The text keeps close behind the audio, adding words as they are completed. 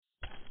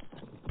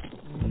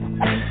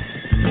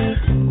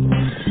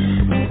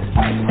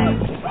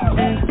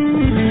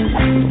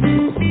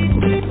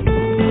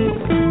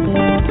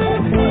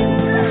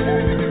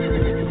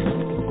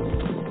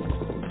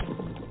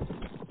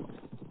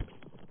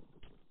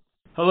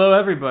Hello,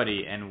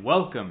 everybody, and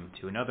welcome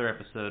to another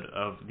episode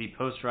of the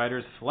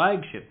Postrider's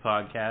flagship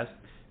podcast,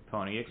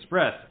 Pony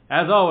Express.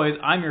 As always,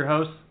 I'm your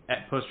host,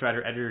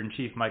 Postrider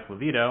Editor-in-Chief Mike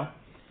Levito,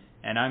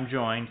 and I'm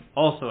joined,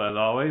 also as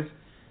always,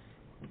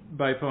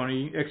 by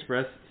Pony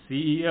Express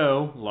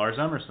CEO Lars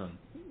Emerson.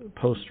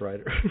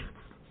 Postrider.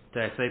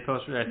 Did I say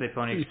Pony Express?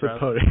 You said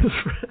Pony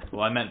Express.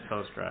 Well, I meant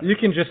Postrider. You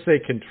can just say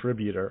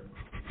contributor.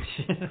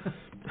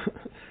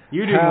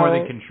 You do more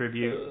than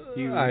contribute.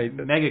 You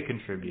mega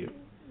contribute.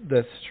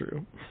 That's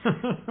true.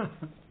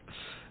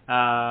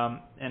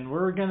 And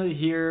we're gonna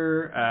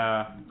hear.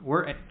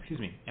 We're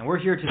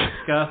here to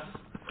discuss.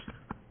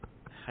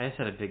 I just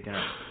had a big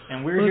dinner,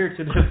 and we're here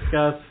to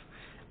discuss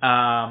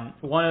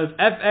one of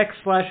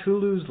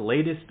FX/Hulu's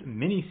latest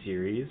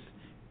miniseries.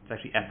 It's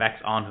actually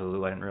FX on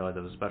Hulu. I didn't realize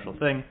it was a special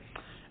thing.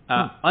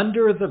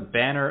 Under the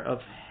Banner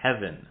of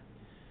Heaven.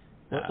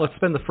 Let's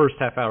spend the first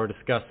half hour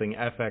discussing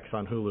FX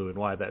on Hulu and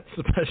why that's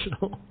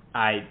special.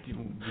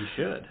 We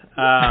should.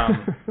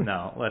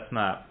 No, let's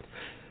not.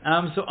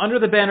 So Under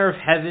the Banner of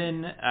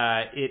Heaven,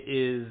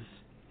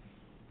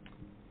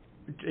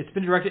 it's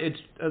been directed.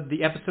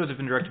 The episodes have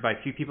been directed by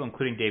a few people,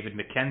 including David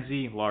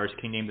Mackenzie. Lars,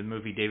 can you name the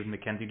movie David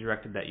Mackenzie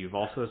directed that you've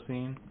also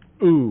seen?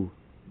 Ooh,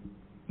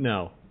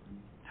 no.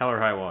 Hell or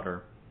High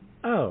Water.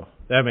 Oh,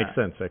 that makes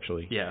sense,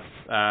 actually. Yes.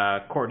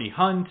 Courtney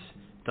Hunt,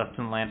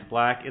 Dustin Lance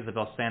Black,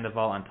 Isabel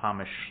Sandoval, and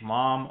Thomas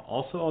Schlamm,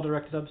 also all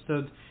directed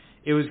episodes.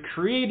 It was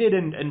created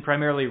and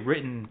primarily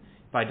written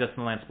by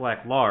Dustin Lance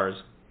Black. Lars,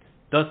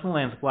 Dustin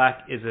Lance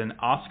Black is an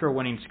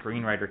Oscar-winning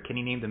screenwriter. Can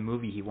you name the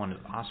movie he won an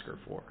Oscar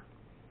for?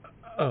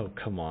 Oh,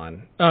 come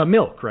on.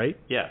 Milk, right?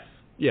 Yes.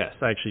 Yes,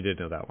 I actually did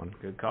know that one.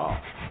 Good call.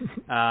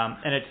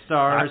 And it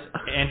stars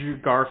Andrew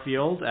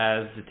Garfield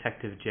as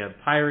Detective Jeb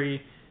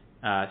Pyrie,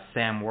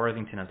 Sam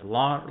Worthington as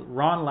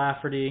Ron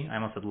Lafferty. I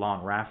almost said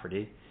Lon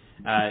Rafferty.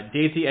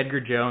 Daisy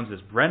Edgar Jones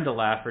as Brenda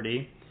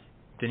Lafferty,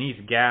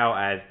 Denise Gow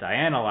as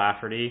Diana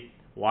Lafferty,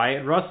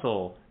 Wyatt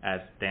Russell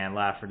as Dan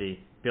Lafferty,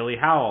 Billy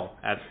Howell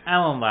as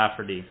Alan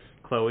Lafferty,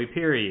 Chloe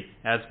Peary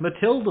as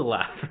Matilda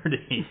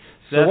Lafferty.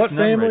 So what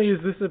family is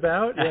this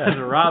about? As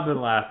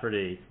Robin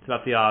Lafferty. It's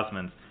about the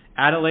Osmonds.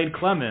 Adelaide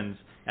Clemens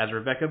as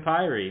Rebecca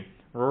Pyrie,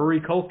 Rory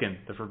Culkin,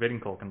 the Forbidden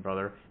Culkin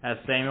brother, as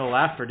Samuel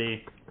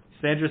Lafferty,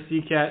 Sandra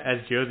Seacat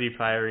as Josie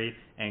Pyrie,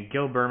 and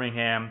Gil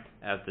Birmingham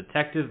as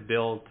Detective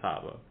Bill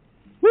Taba.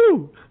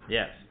 Woo!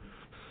 Yes.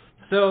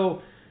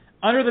 So,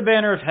 Under the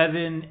Banner of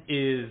Heaven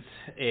is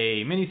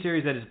a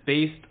miniseries that is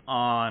based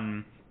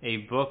on a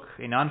book,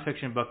 a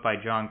nonfiction book by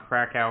John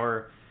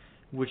Krakauer,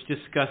 which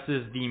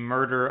discusses the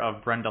murder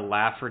of Brenda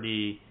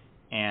Lafferty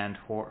and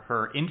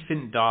her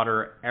infant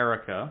daughter,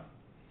 Erica.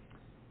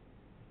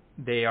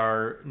 They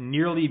are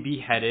nearly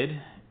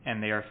beheaded,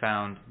 and they are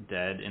found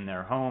dead in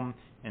their home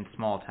in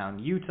small-town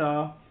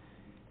Utah.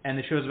 And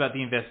the show is about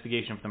the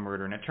investigation of the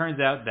murder. And it turns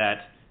out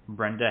that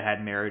Brenda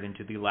had married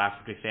into the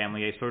Lafferty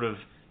family, a sort of,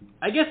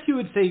 I guess you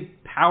would say,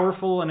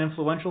 powerful and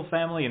influential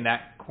family in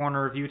that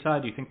corner of Utah.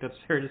 Do you think that's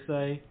fair to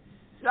say?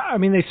 I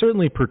mean, they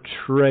certainly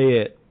portray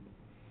it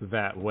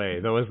that way,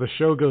 though as the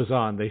show goes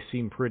on, they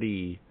seem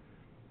pretty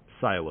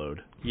siloed.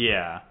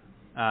 Yeah.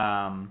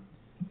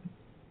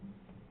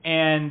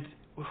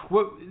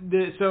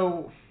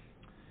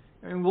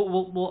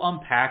 We'll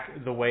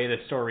unpack the way the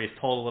story is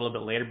told a little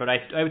bit later, but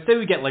I would say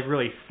we get like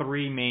really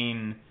three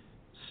main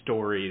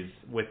stories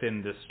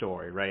within this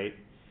story, right?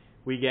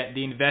 We get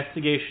the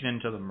investigation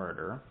into the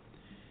murder.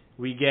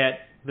 We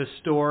get the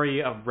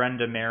story of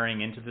Brenda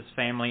marrying into this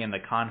family and the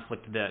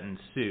conflict that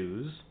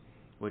ensues,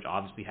 which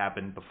obviously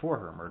happened before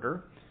her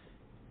murder.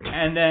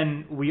 And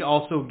then we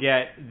also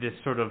get this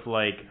sort of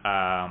like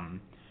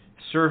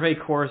survey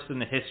course in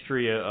the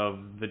history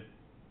of the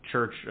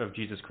Church of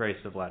Jesus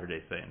Christ of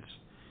Latter-day Saints.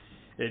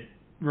 It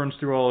runs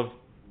through all of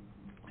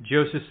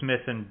Joseph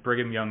Smith and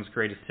Brigham Young's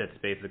greatest hits,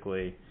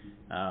 basically,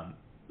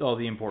 all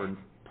the important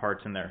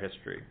parts in their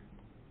history.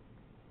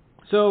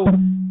 So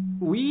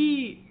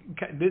we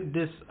did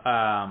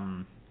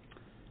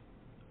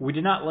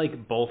not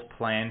both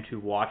plan to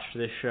watch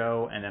this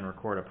show and then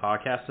record a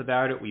podcast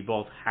about it. We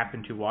both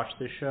happened to watch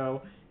this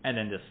show and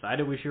then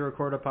decided we should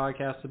record a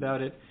podcast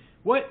about it.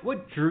 What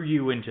drew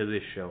you into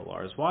this show,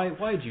 Lars? Why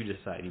did you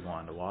decide you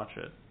wanted to watch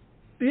it?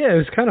 Yeah, it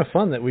was kind of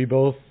fun that we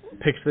both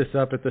picked this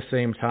up at the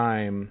same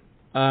time.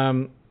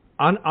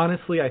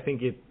 Honestly,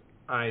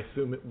 I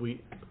assume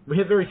we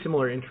have very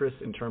similar interests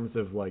in terms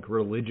of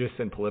religious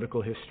and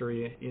political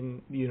history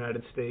in the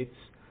United States.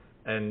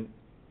 And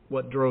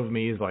what drove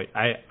me is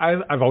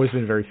I've always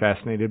been very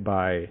fascinated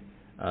by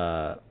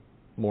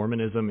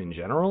Mormonism in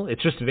general.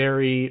 It's just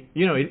very,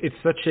 it's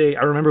such a,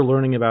 I remember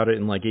learning about it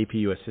in AP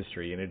US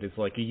history, and it is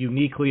a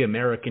uniquely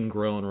American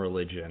grown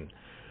religion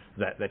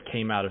that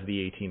came out of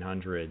the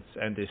 1800s,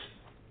 and this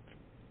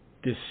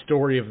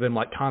story of them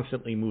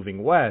constantly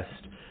moving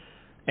west.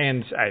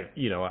 And I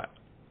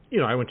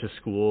went to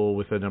school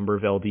with a number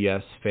of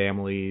LDS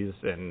families,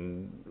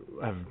 and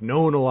I've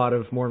known a lot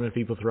of Mormon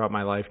people throughout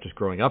my life just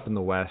growing up in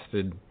the West,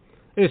 and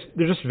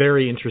they're just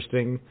very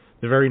interesting.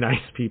 They're very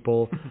nice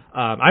people.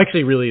 I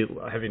actually really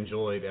have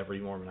enjoyed every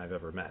Mormon I've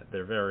ever met.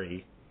 They're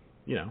very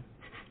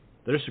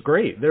they're just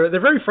great. They're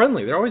very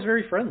friendly. They're always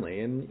very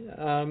friendly, and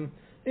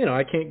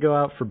I can't go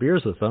out for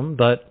beers with them,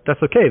 but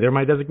that's okay. They're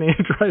my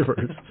designated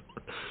drivers.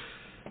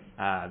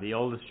 The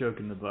oldest joke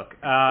in the book.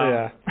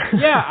 Yeah.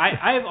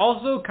 I've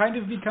also kind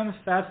of become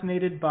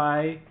fascinated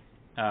by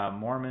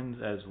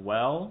Mormons as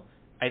well.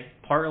 I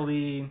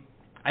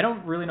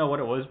don't really know what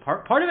it was.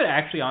 Part of it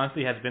actually,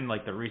 honestly, has been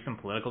like the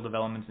recent political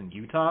developments in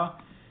Utah,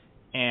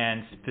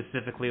 and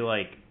specifically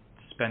like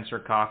Spencer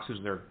Cox,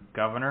 who's their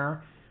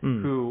governor,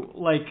 who,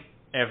 like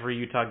every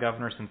Utah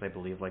governor since I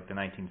believe like the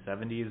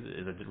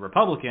 1970s, is a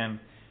Republican.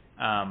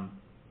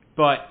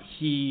 But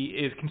he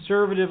is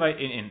conservative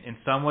in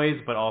some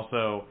ways, but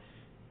also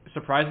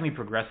surprisingly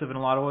progressive in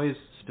a lot of ways,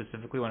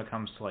 specifically when it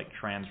comes to like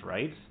trans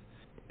rights.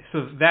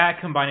 So that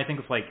combined, I think,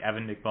 with like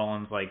Evan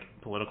McMullen's like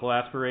political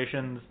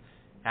aspirations,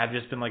 have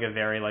just been like a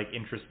very like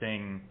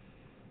interesting.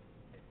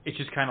 It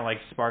just kind of like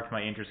sparked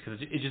my interest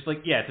because it's just like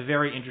it's a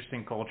very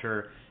interesting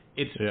culture.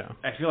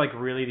 I feel like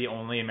really the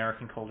only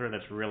American culture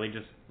that's really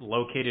just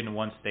located in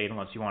one state,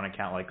 unless you want to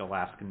count like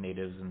Alaskan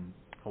natives and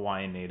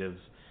Hawaiian natives.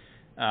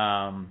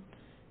 And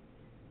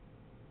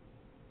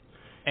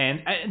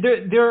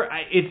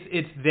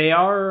they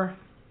are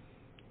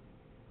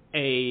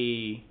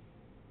a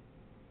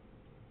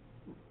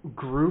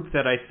group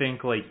that I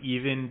think like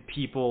even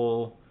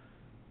people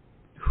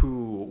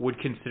who would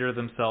consider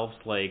themselves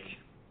like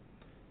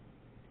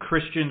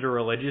Christians or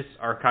religious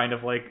are kind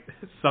of like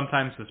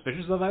sometimes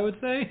suspicious of, I would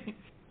say.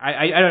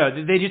 I don't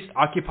know. They just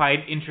occupy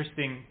an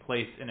interesting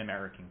place in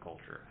American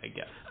culture, I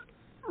guess.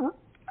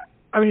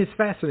 I mean, it's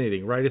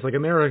fascinating, right? It's like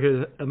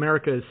America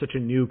is such a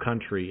new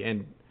country,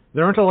 and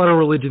there aren't a lot of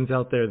religions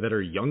out there that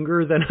are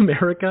younger than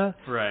America.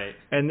 Right.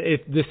 And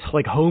it's this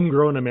like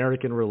homegrown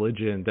American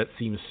religion that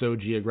seems so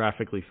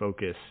geographically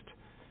focused.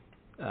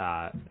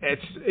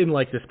 It's in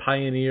like this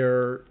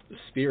pioneer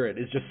spirit.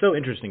 It's just so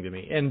interesting to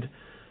me. And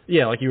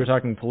yeah, like you were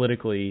talking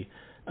politically,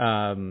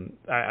 I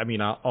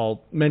mean,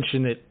 I'll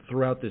mention it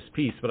throughout this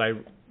piece, but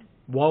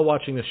while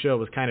watching the show,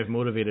 was kind of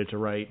motivated to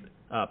write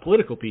a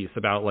political piece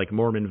about like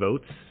Mormon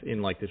votes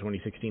in like the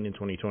 2016 and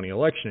 2020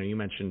 election. And you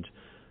mentioned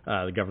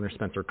the Governor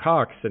Spencer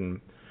Cox and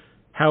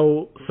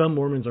how some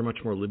Mormons are much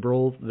more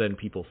liberal than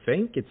people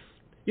think. It's,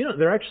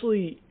 they're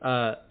actually,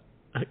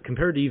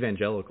 compared to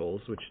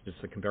evangelicals, which is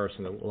a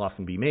comparison that will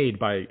often be made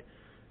by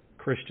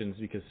Christians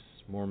because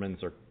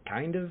Mormons are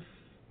kind of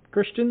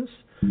Christians.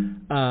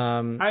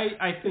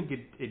 I think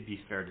it'd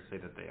be fair to say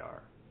that they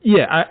are.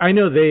 Yeah, I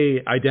know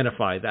they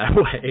identify that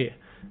way,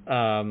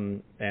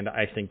 and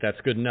I think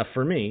that's good enough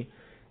for me.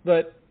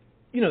 But,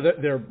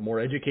 they're more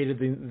educated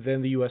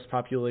than the U.S.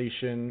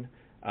 population.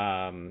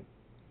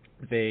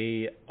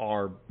 They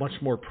are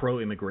much more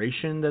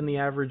pro-immigration than the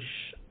average,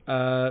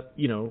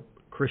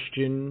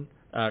 Christian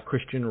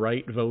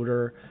right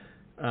voter.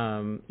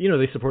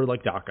 They supported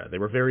like DACA. They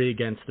were very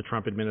against the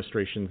Trump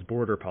administration's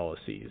border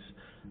policies.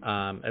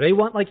 And they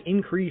want like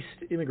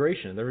increased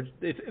immigration.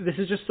 This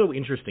is just so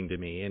interesting to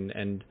me.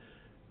 And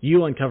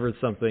you uncovered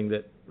something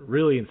that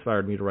really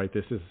inspired me to write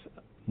this. Is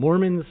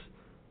Mormons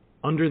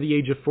under the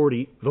age of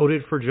 40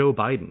 voted for Joe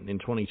Biden in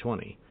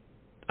 2020.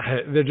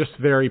 They're just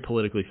very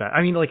politically fast.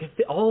 I mean, like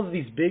all of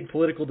these big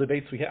political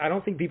debates we have, I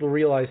don't think people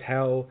realize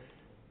how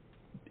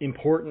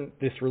important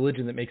this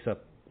religion that makes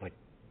up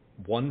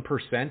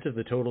 1% of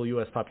the total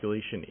U.S.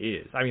 population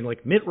is. I mean,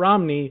 like Mitt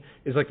Romney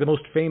is like the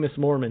most famous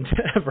Mormon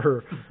to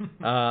ever,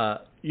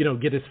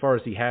 get as far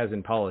as he has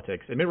in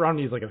politics. And Mitt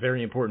Romney is like a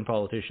very important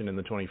politician in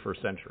the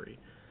 21st century.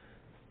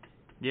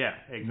 Yeah,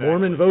 exactly.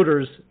 Mormon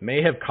voters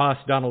may have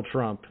cost Donald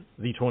Trump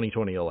the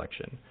 2020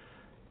 election.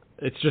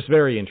 It's just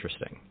very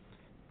interesting.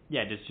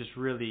 Yeah, just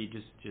really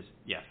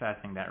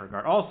fascinating in that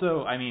regard.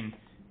 Also, I mean,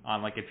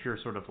 on like a pure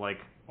sort of like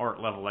art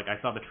level, like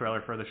I saw the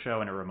trailer for the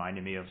show and it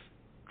reminded me of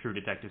True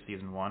Detective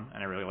Season 1,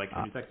 and I really like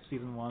True Detective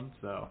Season 1,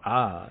 so...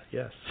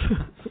 yes.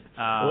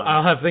 Well,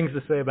 I'll have things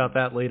to say about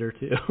that later,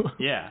 too.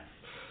 Yeah.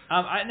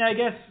 I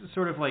guess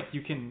sort of like we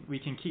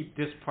can keep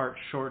this part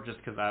short just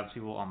because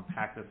obviously we'll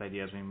unpack this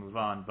idea as we move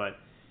on, but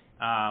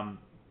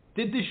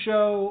did the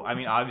show, I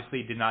mean,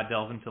 obviously did not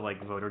delve into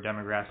like voter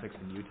demographics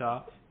in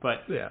Utah,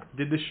 but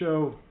did the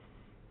show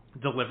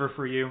deliver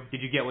for you?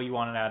 Did you get what you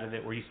wanted out of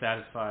it? Were you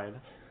satisfied?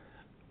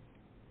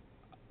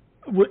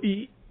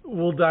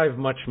 We'll dive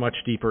much, much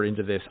deeper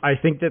into this. I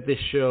think that this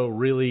show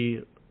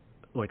really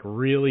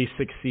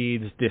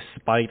succeeds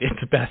despite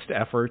its best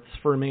efforts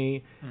for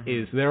me.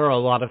 Mm-hmm. There are a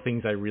lot of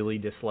things I really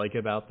dislike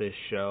about this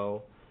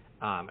show,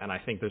 and I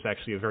think there's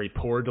actually a very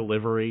poor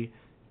delivery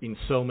in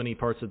so many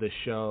parts of this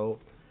show.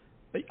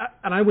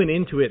 And I went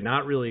into it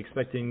not really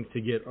expecting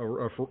to get a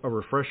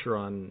refresher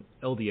on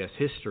LDS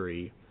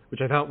history,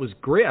 which I thought was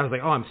great. I was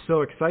like, oh, I'm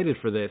so excited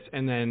for this.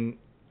 And then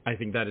I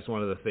think that is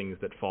one of the things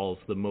that falls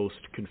the most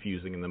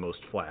confusing and the most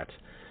flat.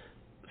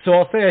 So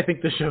I'll say I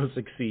think the show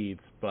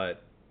succeeds,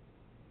 but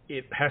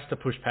it has to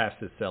push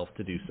past itself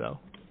to do so.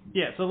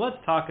 Yeah, so let's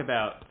talk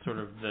about sort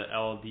of the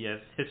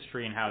LDS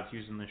history and how it's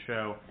used in the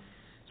show.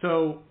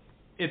 So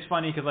it's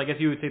funny because I guess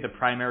you would say the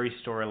primary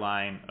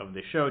storyline of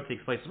the show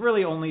takes place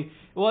really only.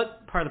 Well,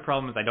 part of the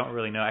problem is I don't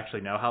really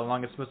know how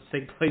long it's supposed to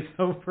take place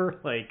over.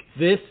 Like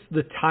the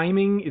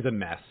timing is a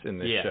mess in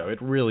this Yeah. show.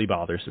 It really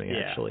bothers me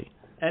Yeah. actually.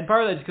 And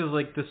part of that is because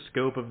like the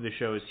scope of the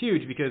show is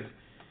huge because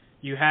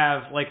you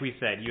have, like we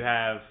said, you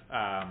have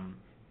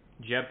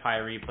Jeb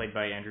Pyrie, played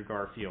by Andrew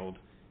Garfield,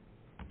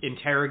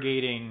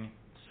 interrogating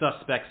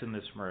suspects in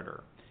this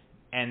murder,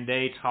 and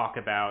they talk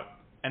about,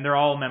 and they're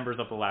all members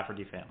of the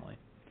Lafferty family,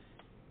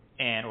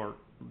 or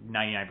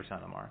 99%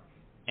 of them are,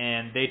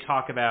 and they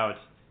talk about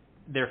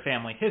their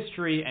family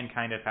history and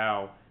kind of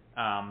how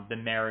the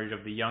marriage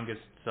of the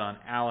youngest son,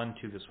 Alan,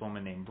 to this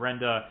woman named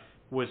Brenda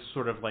was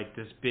sort of like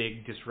this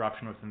big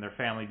disruption within their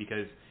family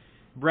because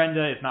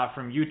Brenda is not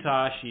from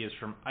Utah, she is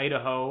from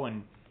Idaho,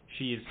 and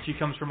she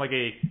comes from like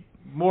a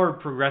more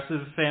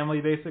progressive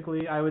family,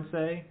 basically, I would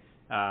say,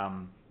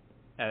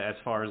 as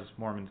far as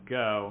Mormons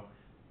go,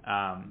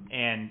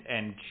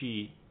 and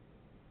she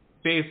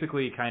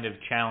basically kind of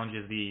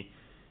challenges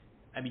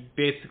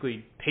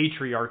basically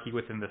patriarchy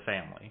within the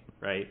family,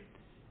 right?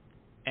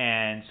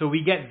 And so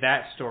we get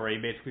that story,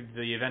 basically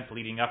the events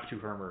leading up to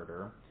her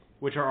murder,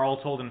 which are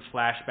all told in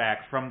flashback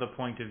from the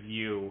point of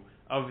view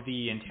of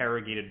the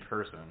interrogated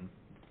person.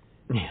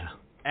 Yeah.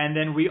 And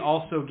then we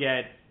also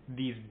get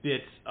these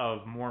bits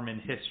of Mormon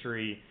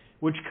history,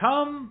 which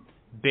come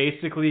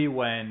basically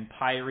when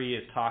Pyrie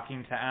is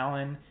talking to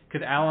Alan,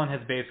 because Alan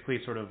has basically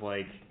sort of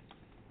like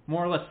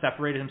more or less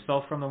separated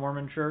himself from the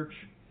Mormon church,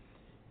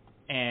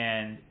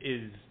 and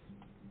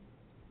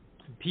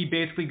he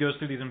basically goes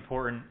through these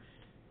important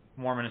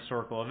Mormon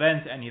historical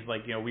events, and he's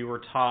like, we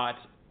were taught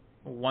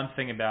one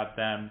thing about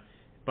them,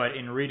 but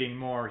in reading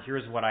more,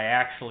 here's what I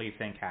actually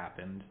think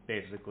happened,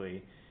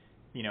 basically.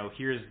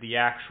 Here's the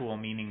actual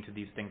meaning to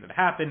these things that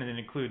happened, and it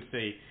includes,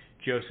 say,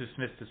 Joseph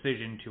Smith's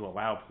decision to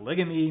allow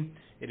polygamy.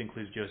 It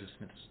includes Joseph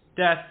Smith's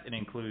death. It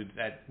includes,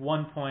 at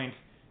one point,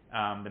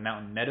 the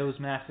Mountain Meadows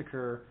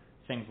Massacre,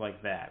 things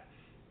like that.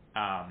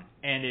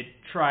 And it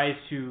tries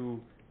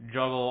to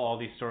juggle all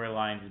these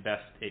storylines as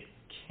best it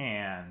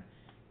can.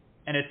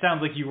 And it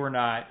sounds like you were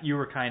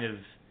kind of,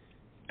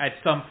 at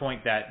some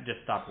point that just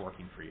stopped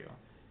working for you.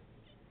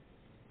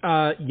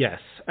 Yes,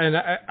 and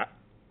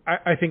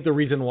I think the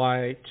reason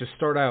why, to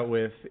start out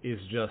with, is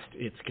just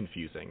it's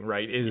confusing,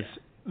 right?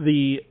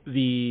 The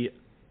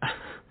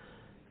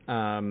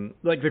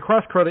like the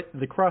cross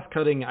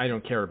cutting I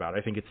don't care about.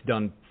 I think it's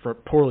done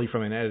poorly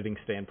from an editing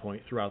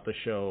standpoint throughout the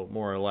show,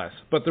 more or less.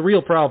 But the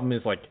real problem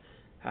is like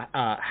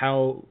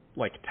how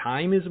like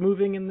time is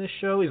moving in this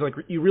show. Is like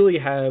you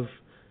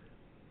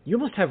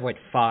almost have like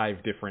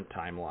 5 different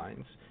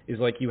timelines. Is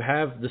like you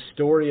have the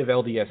story of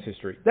LDS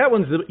history. That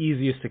one's the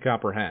easiest to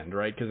comprehend,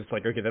 right? Because it's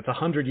like, okay, that's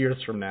 100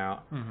 years from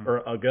now or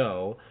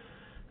ago.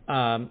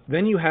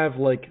 Then you have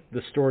like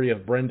the story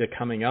of Brenda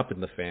coming up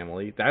in the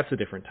family. That's a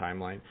different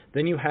timeline.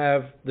 Then you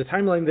have the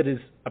timeline that is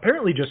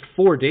apparently just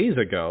 4 days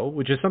ago,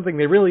 which is something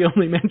they really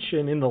only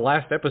mention in the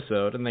last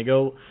episode. And they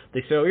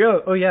say,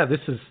 oh yeah,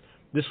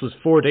 this was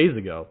 4 days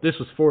ago. This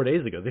was 4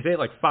 days ago. They say it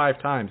like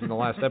 5 times in the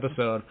last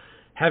episode,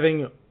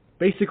 having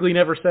basically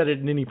never said it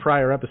in any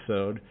prior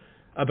episode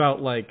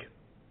about like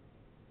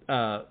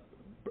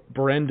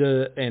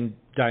Brenda and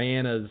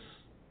Diana's,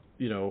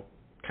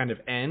 kind of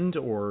end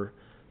or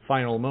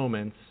final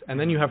moments. And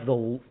then you have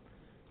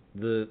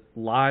the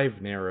live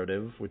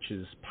narrative, which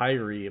is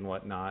Pyrie and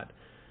whatnot.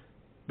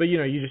 But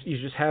you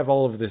just have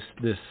all of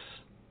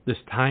this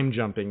time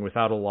jumping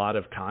without a lot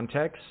of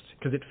context,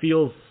 because it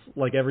feels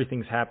like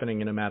everything's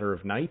happening in a matter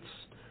of nights.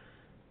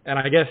 And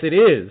I guess it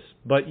is,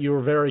 but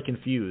you're very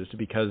confused,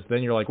 because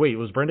then you're like, wait,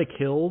 was Brenda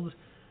killed?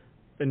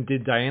 And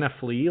did Diana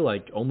flee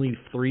like only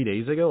 3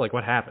 days ago? Like,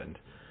 what happened?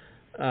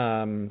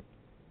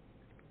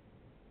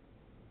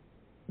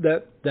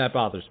 That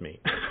bothers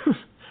me.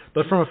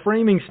 But from a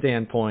framing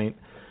standpoint,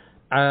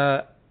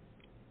 I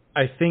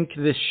think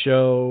this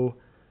show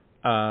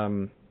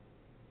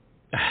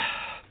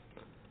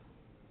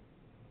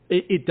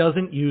it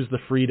doesn't use the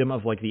freedom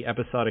of like the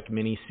episodic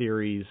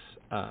miniseries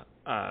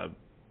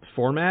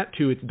format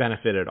to its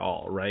benefit at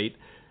all, right?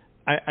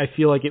 I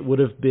feel like it would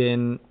have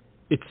been.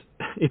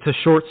 It's a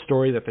short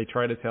story that they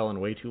try to tell in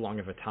way too long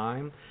of a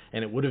time,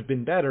 and it would have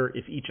been better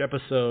if each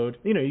episode,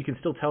 you can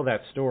still tell that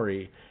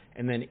story,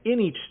 and then in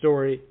each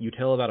story you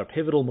tell about a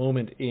pivotal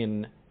moment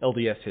in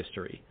LDS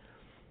history.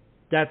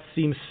 That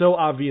seems so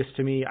obvious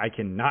to me, I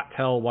cannot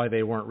tell why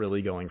they weren't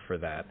really going for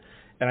that.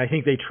 And I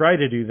think they try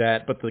to do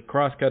that, but the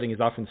cross-cutting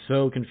is often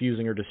so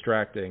confusing or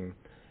distracting,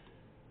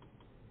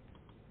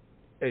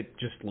 it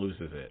just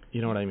loses it.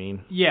 You know what I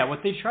mean? Yeah,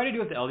 what they try to do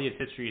with the LDS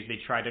history is they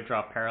try to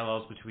draw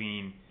parallels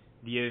between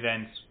the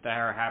events that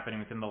are happening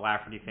within the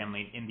Lafferty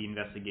family in the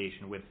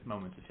investigation with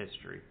moments of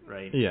history,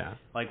 right? Yeah.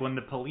 Like when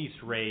the police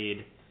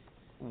raid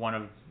one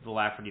of the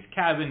Lafferty's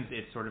cabins,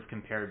 it's sort of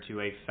compared to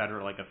a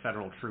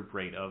federal troop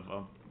raid of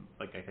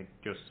like I think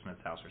Joseph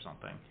Smith's house or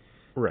something.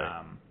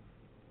 Right.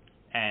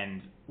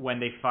 And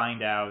when they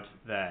find out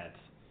that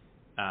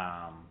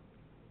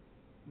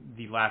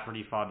the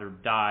Lafferty father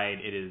died,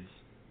 it is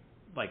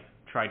like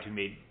try to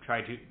make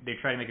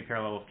a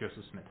parallel with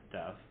Joseph Smith's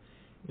death,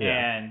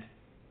 and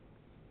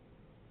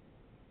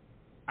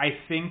I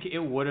think it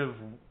would have.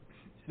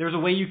 There's a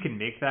way you can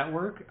make that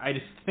work. I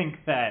just think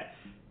that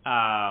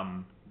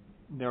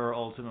there were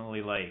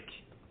ultimately like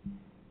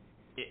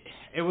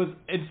it was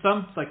in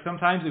some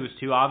sometimes it was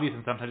too obvious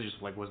and sometimes it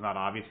just was not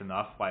obvious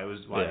enough why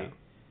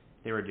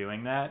they were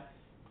doing that.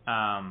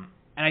 And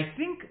I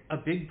think a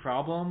big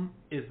problem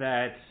is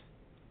that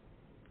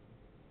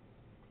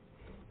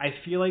I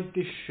feel like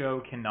this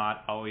show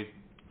cannot always.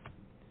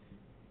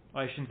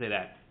 Well, I shouldn't say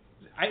that.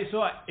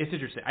 It's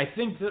interesting.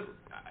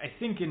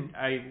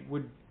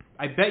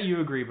 I bet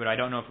you agree, but I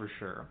don't know for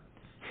sure.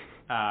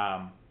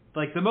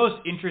 The most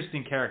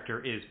interesting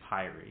character is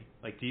Pyrie.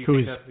 Do you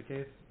think that's the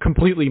case?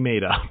 Completely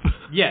made up.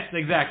 Yes,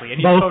 exactly. And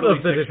he's Both totally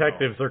of the fictional.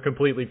 detectives are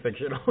completely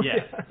fictional.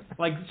 Yes.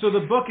 So the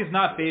book is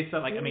not based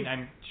on,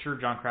 I'm sure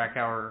Jon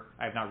Krakauer,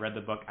 I have not read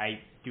the book. I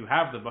do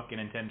have the book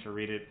and intend to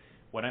read it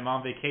when I'm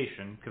on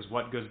vacation, because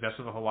what goes best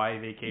with a Hawaii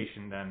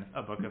vacation than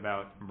a book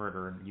about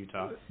murder in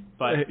Utah?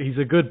 But he's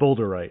a good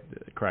Boulderite,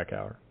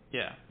 Krakauer.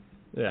 Yeah.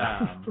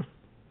 Yeah.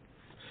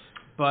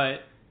 But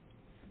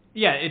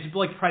yeah, it's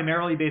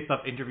primarily based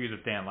off interviews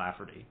with Dan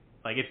Lafferty.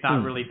 It's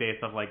not really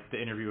based off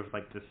the interview with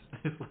this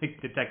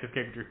detective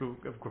character who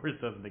of course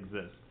doesn't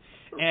exist.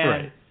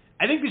 And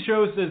I think the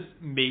show says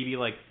maybe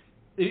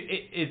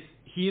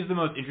he is the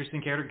most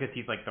interesting character because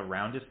he's the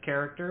roundest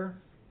character,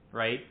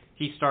 right?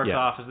 He starts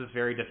off as this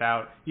very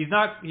devout. He's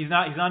not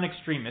an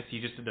extremist.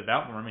 He's just a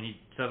devout Mormon. He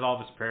says all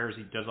of his prayers.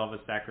 He does all of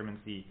his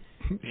sacraments. He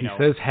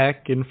says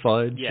heck and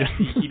fudge. Yeah,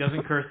 he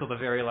doesn't curse till the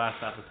very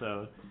last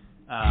episode.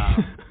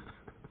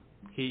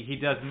 He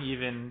doesn't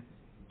even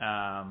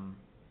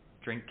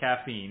drink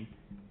caffeine,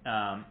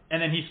 and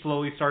then he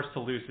slowly starts to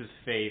lose his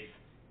faith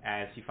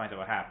as he finds out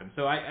what happened.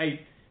 So I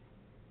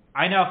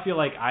now feel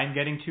like I'm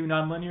getting too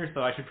nonlinear,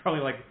 so I should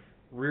probably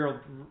reel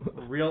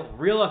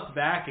us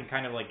back and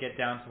kind of get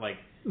down to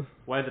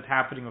what ends up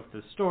happening with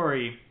the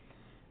story.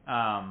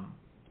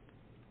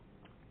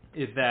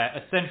 Is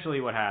that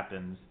essentially what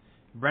happens?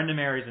 Brenda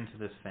marries into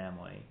this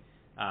family.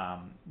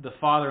 The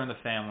father in the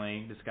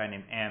family, this guy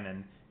named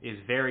Ammon, is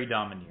very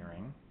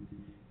domineering.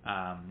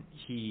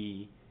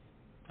 He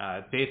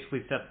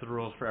basically sets the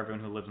rules for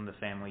everyone who lives in the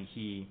family.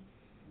 He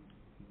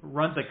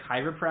runs a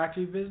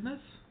chiropractic business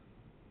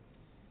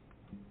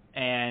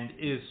and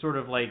is sort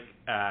of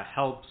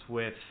helps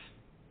with.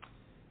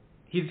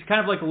 He's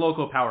kind of like a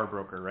local power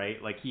broker, right?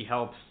 He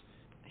helps.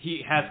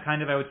 He has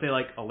kind of, I would say,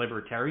 a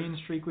libertarian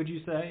streak. Would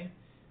you say?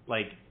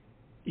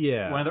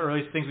 Yeah. One of the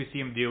earliest things we see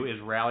him do is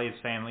rally his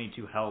family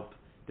to help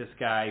this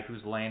guy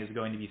whose land is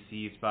going to be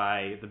seized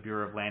by the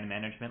Bureau of Land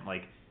Management,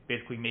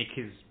 basically make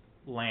his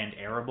land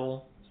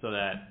arable so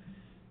that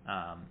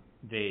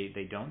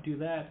they don't do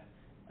that.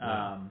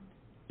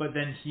 But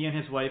then he and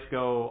his wife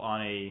go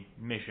on a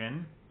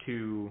mission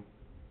to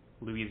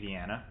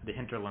Louisiana, the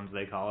hinterlands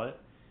they call it,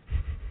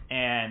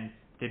 and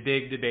the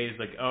big debate is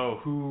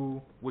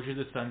which of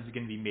the sons is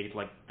going to be made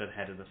the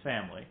head of the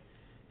family,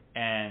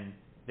 and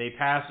they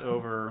pass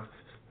over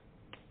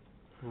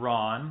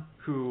Ron,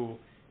 who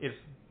is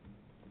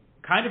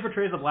kind of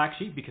portrays a black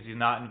sheep because he's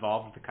not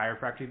involved with the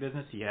chiropractic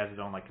business. He has his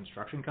own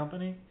construction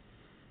company.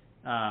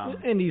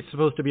 And he's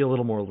supposed to be a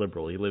little more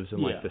liberal. He lives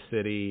in the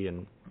city,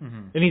 and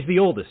he's the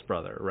oldest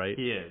brother, right?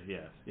 He is,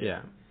 yes.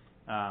 Yeah.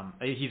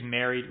 He's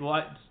married.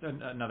 Well,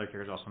 another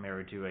character is also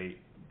married to a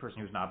person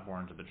who's not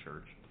born to the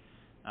church.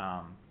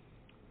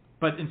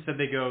 But instead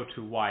they go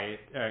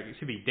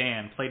to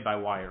Dan, played by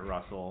Wyatt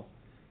Russell,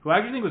 who I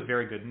actually think was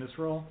very good in this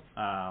role.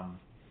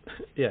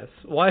 Yes.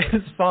 Why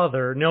his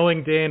father,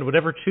 knowing Dan, would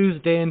ever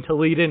choose Dan to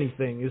lead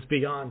anything is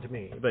beyond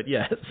me. But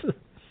yes.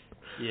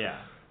 Yeah.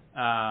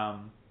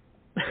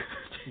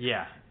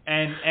 Yeah.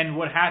 And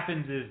what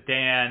happens is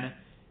Dan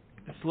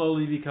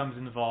slowly becomes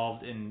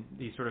involved in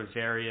these sort of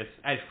various,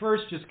 at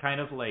first just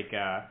kind of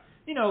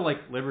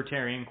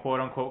libertarian,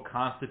 quote-unquote,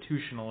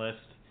 constitutionalist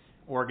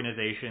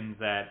organizations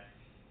that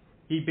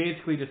he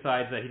basically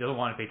decides that he doesn't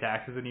want to pay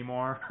taxes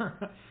anymore.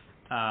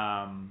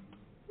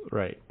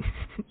 Right.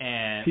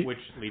 And which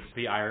leads to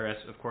the IRS,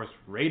 of course,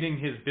 raiding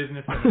his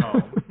business and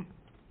home.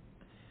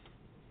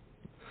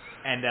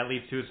 And that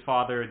leads to his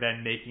father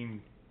then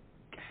making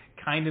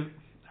kind of,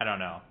 I don't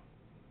know.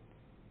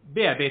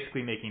 Yeah,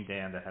 basically making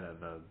Dan the head of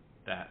the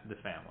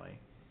family.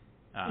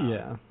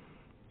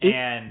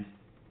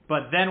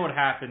 But then what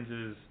happens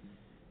is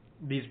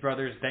these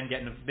brothers then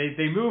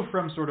they move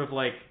from sort of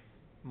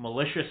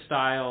militia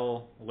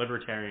style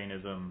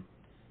libertarianism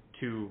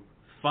to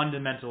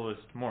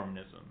fundamentalist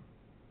Mormonism.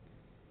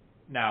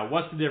 Now,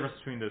 what's the difference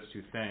between those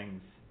two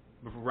things?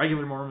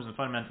 Regular Mormons and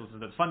fundamentalists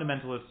is that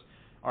fundamentalists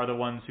are the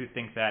ones who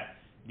think that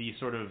the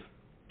sort of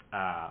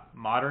the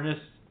modern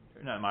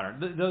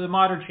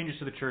changes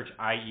to the church,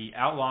 i.e.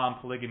 outlawing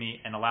polygamy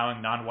and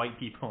allowing non-white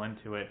people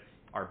into it,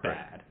 are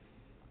bad. Right.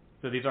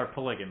 So these are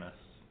polygamists.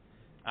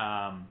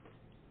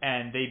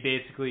 And they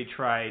basically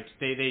try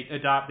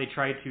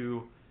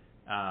to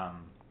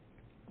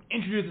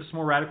introduce this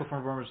more radical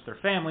form of Mormons to their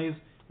families,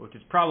 which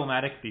is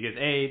problematic because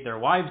A, their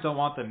wives don't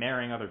want them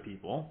marrying other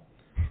people.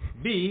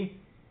 B,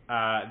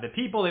 the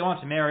people they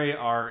want to marry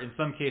are in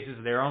some cases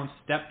their own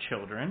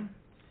stepchildren.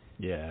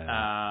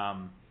 Yeah.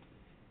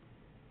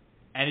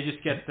 And it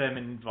just gets them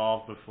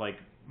involved with like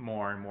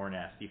more and more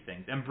nasty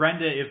things. And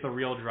Brenda is the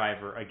real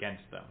driver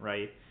against them,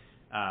 right?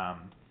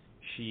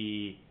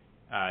 She's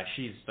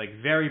like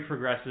very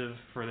progressive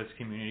for this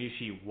community.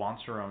 She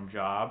wants her own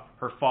job.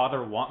 Her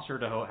father wants her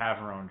to have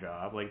her own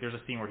job. Like there's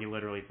a scene where he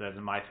literally says,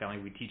 "In my family,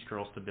 we teach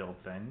girls to build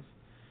things."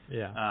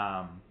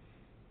 Yeah.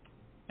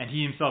 And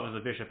he himself is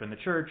a bishop in the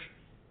church.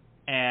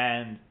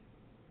 And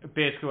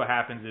basically what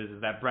happens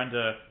is that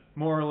Brenda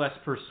more or less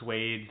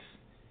persuades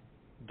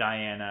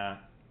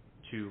Diana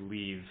to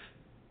leave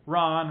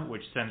Ron,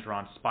 which sends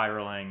Ron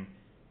spiraling,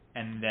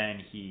 and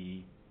then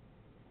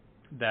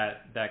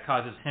that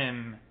causes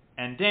him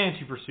and Dan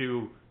to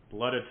pursue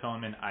blood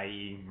atonement,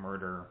 i.e.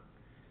 murder,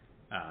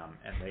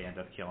 and they end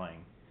up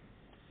killing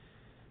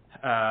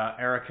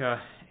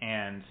Erica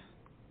and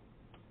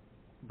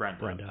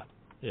Brenda.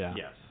 Yeah.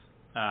 Yes.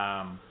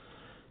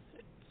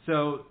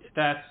 So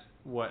that's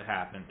what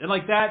happened. And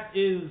like that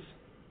is,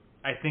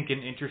 I think, an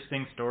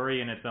interesting story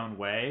in its own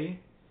way.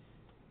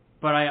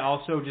 But I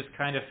also just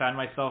kind of found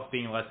myself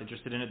being less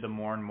interested in it the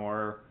more and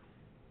more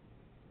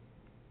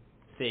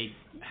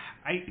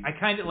I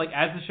kind of, like,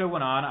 as the show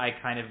went on, I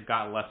kind of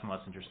got less and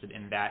less interested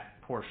in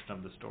that portion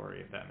of the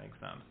story, if that makes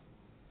sense.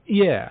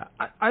 Yeah,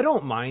 I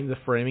don't mind the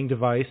framing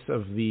device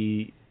of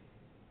the,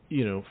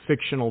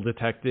 fictional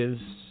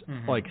detectives,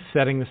 like,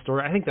 setting the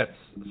story. I think that's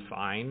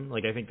fine.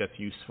 Like, I think that's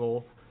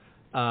useful.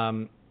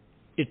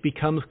 It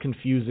becomes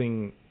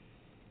confusing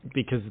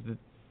because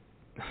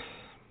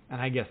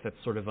and I guess that's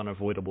sort of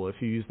unavoidable if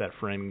you use that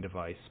framing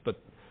device, but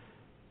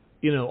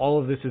all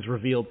of this is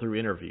revealed through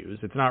interviews.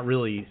 It's not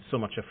really so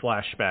much a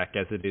flashback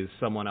as it is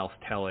someone else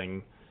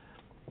telling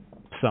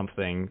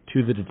something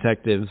to the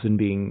detectives and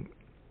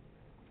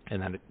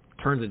then it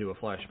turns into a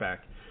flashback.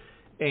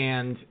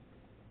 And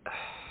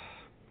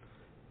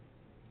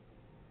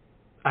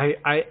I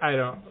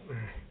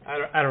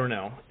don't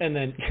know. And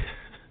then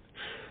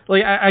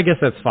like I guess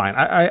that's fine.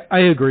 I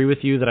agree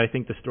with you that I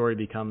think the story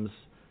becomes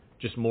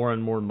just more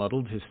and more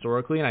muddled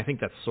historically, and I think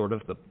that's sort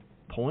of the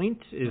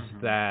point, is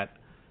that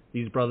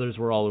these brothers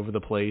were all over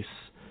the place,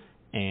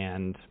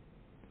 and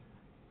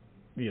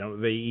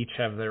they each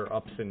have their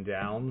ups and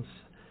downs,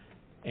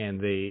 and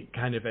they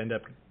kind of end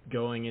up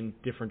going in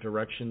different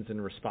directions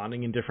and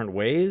responding in different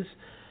ways.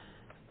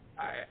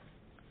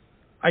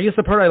 I guess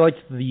the part I liked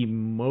the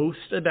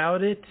most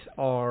about it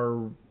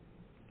are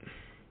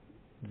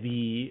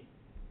it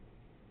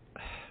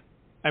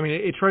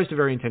tries to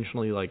very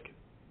intentionally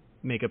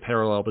make a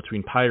parallel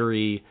between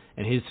Pyrie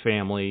and his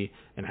family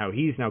and how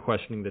he's now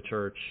questioning the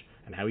church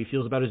and how he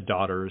feels about his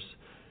daughters,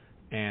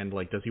 and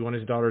does he want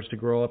his daughters to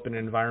grow up in an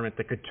environment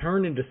that could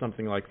turn into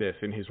something like this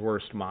in his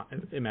worst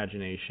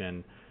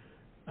imagination,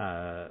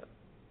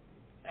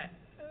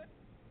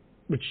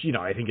 which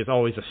I think is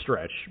always a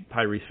stretch.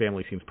 Pyrie's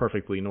family seems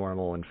perfectly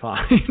normal and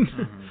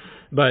fine,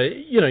 but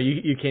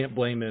you can't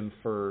blame him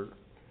for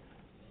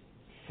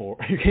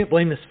you can't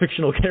blame this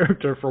fictional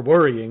character for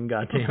worrying.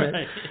 God damn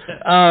it.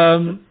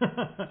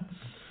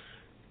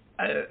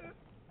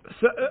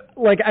 So,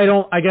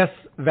 I guess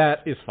that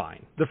is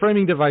fine. The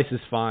framing device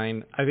is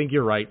fine. I think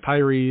you're right.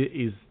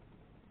 Pyrie is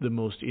the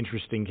most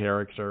interesting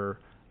character.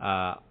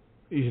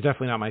 He's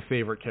definitely not my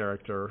favorite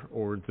character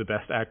or the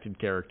best acted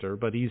character,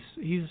 but he's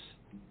he's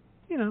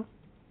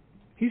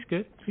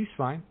good. He's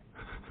fine.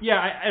 Yeah,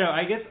 I know.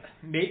 I guess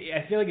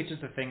I feel like it's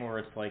just a thing where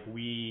it's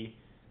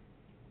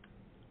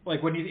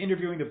when he's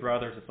interviewing the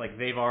brothers, it's like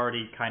they've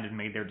already kind of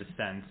made their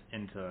descent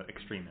into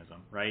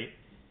extremism, right?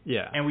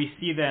 Yeah. And we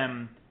see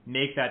them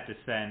make that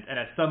descent, and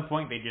at some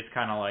point they just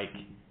kind of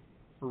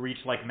reach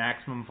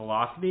maximum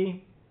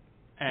velocity,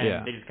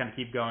 and they just kind of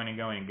keep going and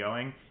going and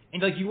going.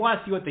 And you want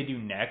to see what they do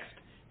next,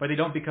 but they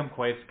don't become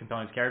quite as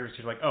compelling as characters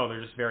because oh,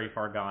 they're just very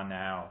far gone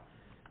now.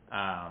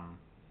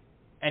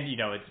 And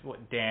it's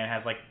what Dan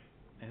has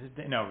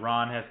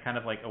Ron has kind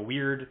of a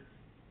weird,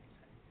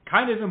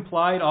 kind of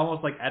implied,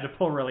 almost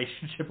Oedipal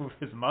relationship with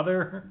his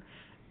mother.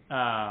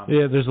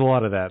 Yeah, there's a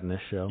lot of that in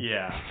this show.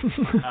 Yeah.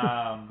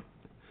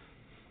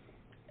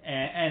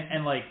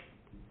 And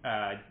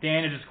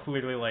Dan is just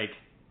clearly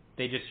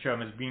they just show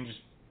him as being just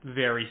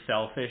very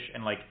selfish,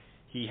 and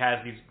he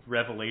has these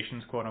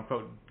revelations, quote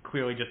unquote,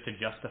 clearly just to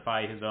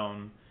justify his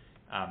own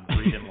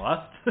greed and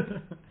lust.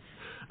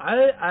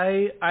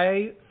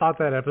 I thought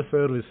that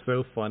episode was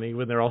so funny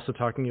when they're also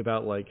talking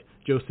about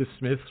Joseph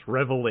Smith's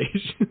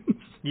revelations.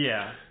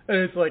 Yeah. And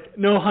it's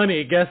no,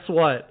 honey, guess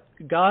what?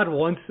 God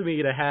wants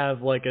me to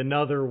have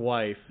another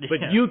wife,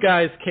 but you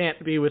guys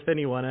can't be with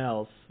anyone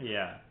else.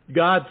 Yeah.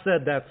 God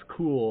said that's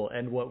cool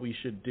and what we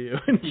should do.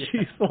 And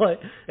she's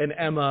and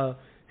Emma,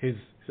 his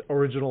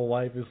original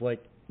wife, is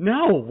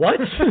no, what?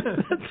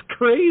 That's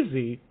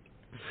crazy.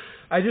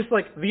 I just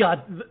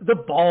the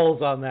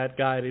balls on that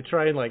guy to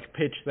try and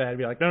pitch that and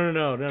be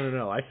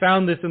no. I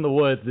found this in the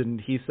woods and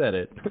he said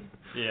it.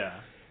 Yeah.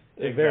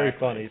 It's very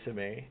funny to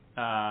me.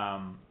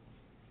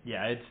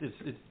 Yeah,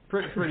 it's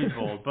pretty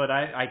bold, but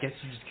I guess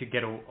you just could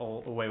get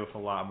away with a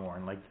lot more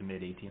in like the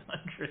mid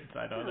 1800s.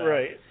 I don't know.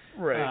 Right.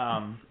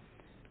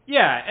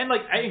 Yeah, and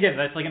like again,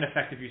 that's like an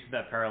effective use of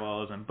that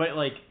parallelism. But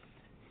like,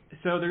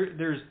 so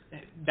there's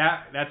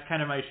that's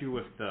kind of my issue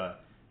with the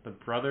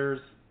brothers,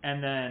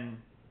 and then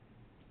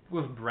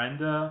with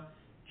Brenda,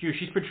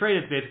 she's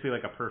portrayed as basically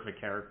like a perfect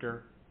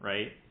character,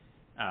 right?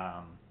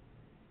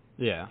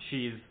 Yeah.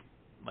 She's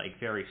like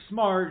very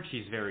smart.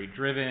 She's very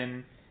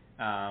driven.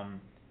 I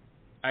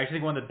actually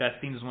think one of the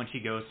best scenes is when she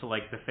goes to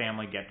like the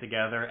family get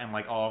together and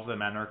like all of the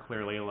men are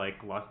clearly like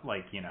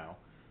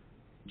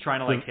trying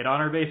to like hit on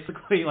her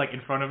basically like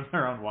in front of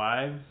their own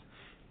wives.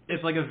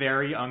 It's like a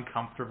very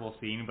uncomfortable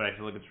scene, but I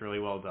feel like it's really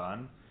well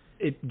done.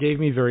 It gave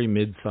me very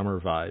Midsummer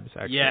vibes,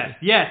 actually.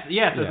 Yes.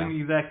 I think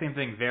the exact same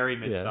thing. Very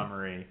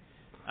Midsummery.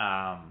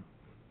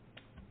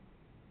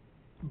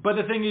 But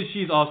the thing is,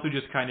 she's also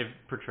just kind of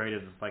portrayed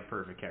as this like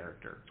perfect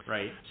character,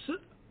 right? So,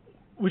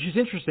 which is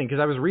interesting because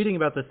I was reading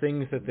about the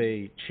things that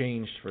they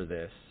changed for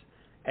this,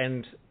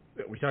 and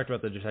we talked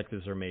about the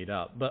detectives are made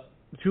up. But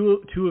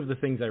two of the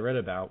things I read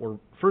about were,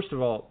 first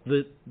of all,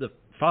 the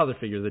father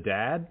figure, the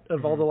dad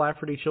of all the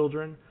Lafferty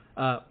children,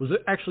 was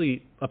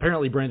actually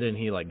apparently Brenda and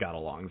he like got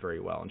along very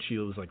well, and she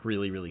was like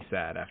really really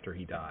sad after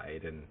he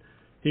died, and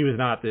he was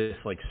not this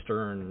like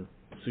stern,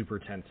 super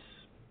tense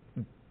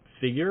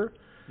figure.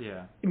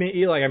 Yeah. I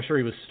mean, like I'm sure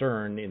he was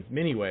stern in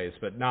many ways,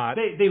 but not.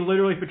 They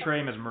literally portray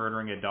him as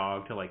murdering a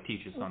dog to like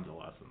teach his sons a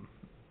lesson.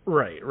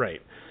 Right.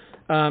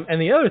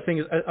 And the other thing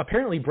is,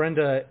 apparently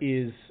Brenda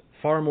is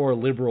far more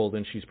liberal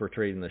than she's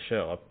portrayed in the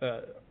show.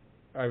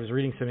 I was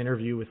reading some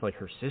interview with like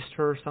her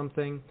sister or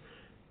something,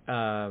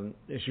 and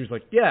she was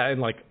like, yeah,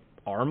 and like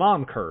our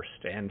mom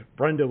cursed, and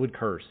Brenda would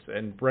curse,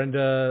 and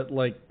Brenda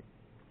like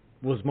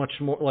was much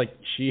more like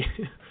she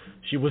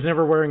was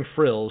never wearing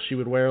frills. She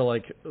would wear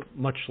like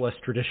much less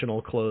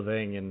traditional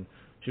clothing, and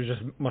she was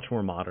just much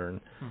more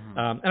modern.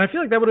 And I feel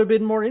like that would have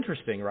been more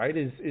interesting, right?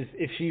 Is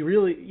if she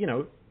really,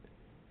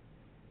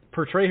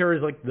 portray her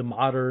as like the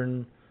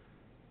modern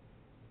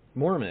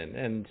Mormon,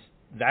 and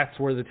that's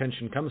where the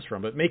tension comes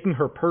from. But making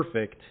her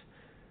perfect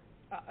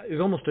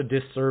is almost a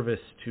disservice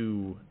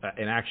to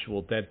an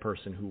actual dead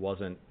person who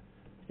wasn't.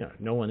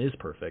 No one is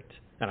perfect,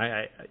 and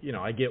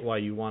I get why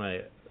you want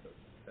to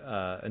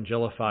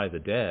angelify the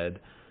dead,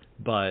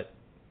 but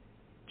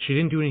she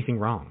didn't do anything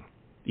wrong.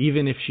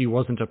 Even if she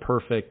wasn't a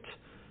perfect,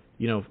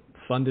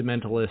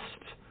 fundamentalist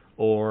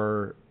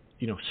or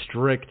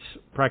strict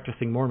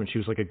practicing Mormon, she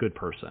was like a good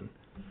person,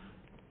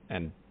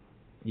 and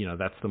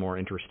that's the more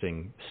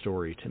interesting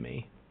story to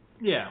me.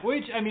 Yeah,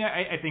 which I mean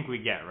I think we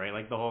get, right.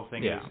 Like the whole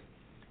thing is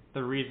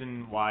the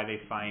reason why they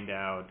find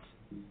out,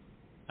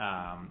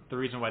 the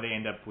reason why they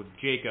end up with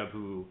Jacob,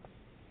 who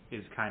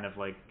is kind of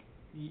like.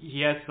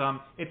 He has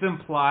it's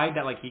implied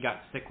that like he got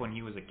sick when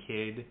he was a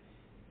kid,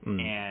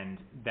 and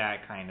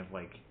that kind of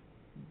like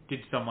did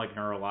some like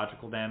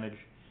neurological damage,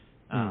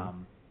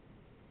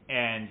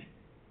 and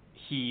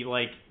he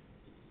like,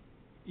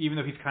 even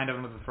though he's kind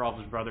of with for all of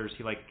his brothers,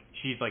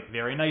 she's like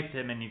very nice to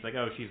him, and he's like,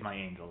 oh, she's my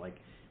angel. Like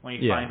when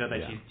he finds out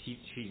that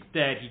she's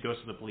dead, he goes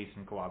to the police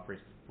and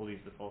cooperates with the police,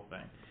 this whole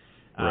thing.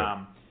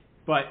 Right.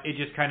 But it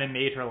just kind of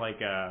made her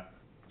like a.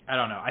 I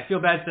don't know. I feel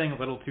bad saying a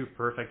little too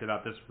perfect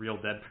about this real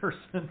dead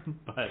person,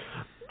 but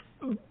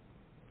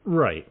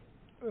right,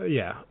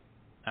 yeah.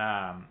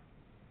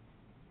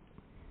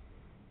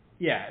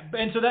 Yeah,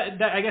 and so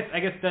that I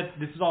guess that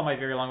this is all my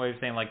very long way of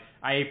saying like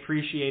I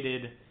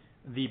appreciated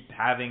the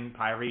having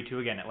Pyre too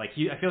again. Like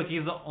I feel like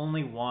he's the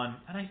only one,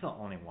 and he's the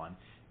only one,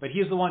 but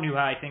he's the one who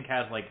I think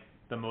has like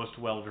the most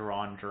well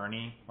drawn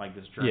journey, like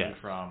this journey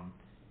from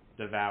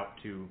devout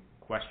to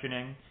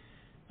questioning.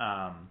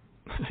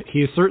 He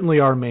is certainly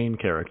our main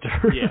character.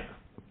 Yeah.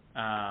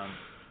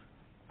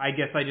 I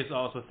guess I just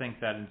also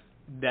think that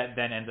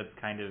then ends up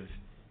kind of.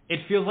 It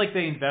feels like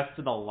they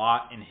invested a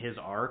lot in his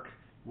arc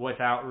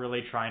without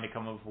really trying to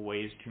come up with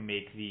ways to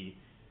make the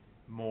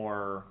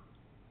more.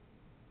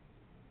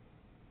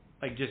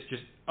 Like just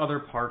other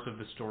parts of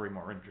the story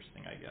more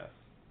interesting, I guess.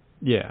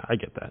 Yeah, I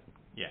get that.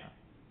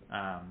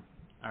 Yeah.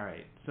 All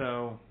right.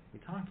 So we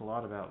talked a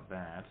lot about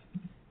that.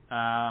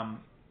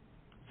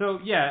 So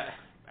yeah.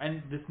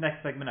 And this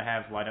next segment I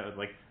have lined up is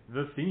like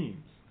the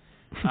themes.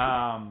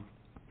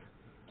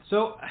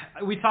 So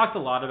we talked a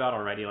lot about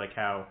already, like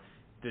how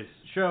this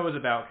show is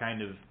about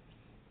kind of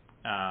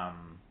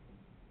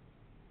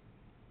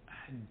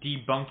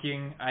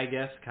debunking, I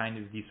guess, kind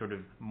of the sort of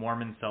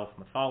Mormon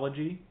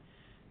self-mythology.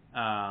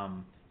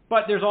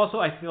 But there's also,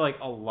 I feel like,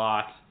 a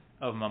lot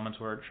of moments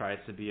where it tries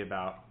to be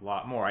about a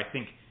lot more. I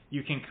think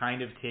you can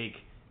kind of take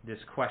this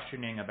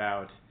questioning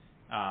about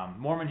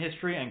Mormon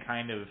history and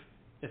kind of,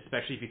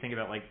 especially if you think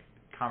about like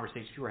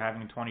conversations we were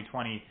having in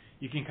 2020,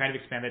 you can kind of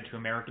expand that to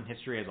American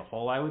history as a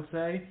whole. I would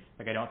say,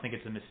 like, I don't think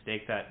it's a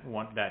mistake that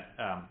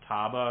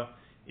Taba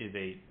is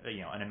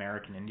an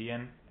American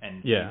Indian,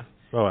 and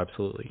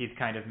absolutely, he's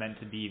kind of meant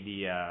to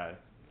be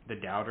the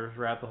doubter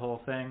throughout the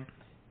whole thing.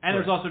 And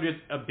there's also just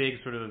a big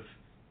sort of,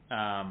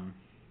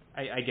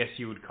 I guess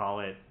you would call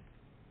it,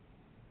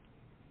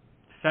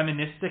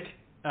 feministic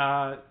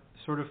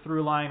sort of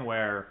through line,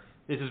 where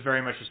this is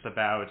very much just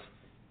about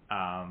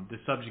the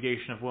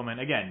subjugation of women,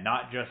 again,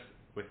 not just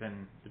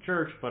within the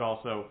church, but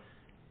also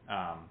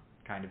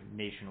kind of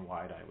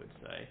nationwide, I would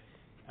say.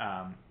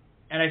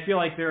 And I feel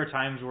like there are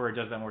times where it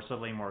does that more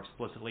subtly and more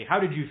explicitly. How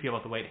did you feel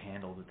about the way it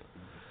handled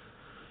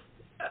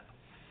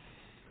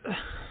it?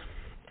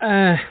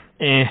 I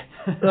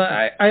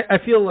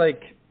feel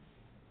like,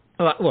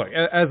 look,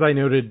 as I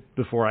noted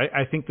before,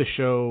 I think the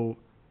show,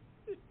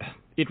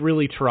 it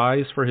really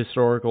tries for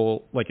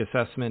historical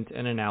assessment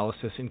and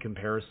analysis in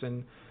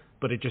comparison,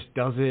 but it just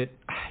does it.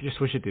 I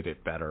just wish it did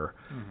it better.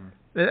 Mm-hmm.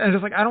 And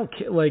it's I don't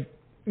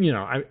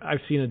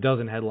I've seen a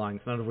dozen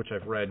headlines, none of which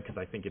I've read because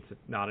I think it's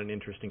not an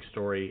interesting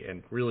story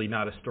and really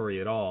not a story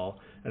at all.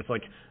 And it's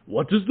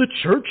what does the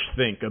church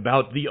think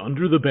about the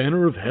Under the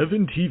Banner of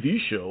Heaven TV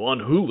show on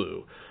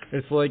Hulu?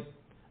 It's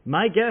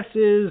my guess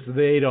is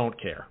they don't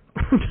care.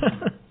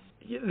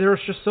 There's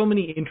just so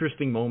many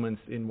interesting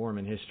moments in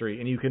Mormon history,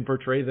 and you can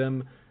portray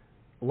them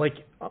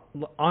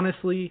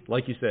honestly,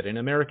 like you said, in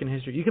American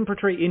history, you can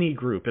portray any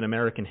group in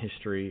American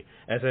history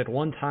as at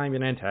one time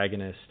an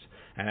antagonist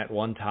and at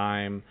one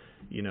time,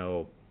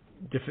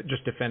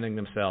 just defending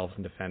themselves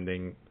and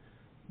defending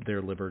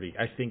their liberty.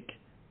 I think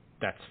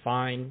that's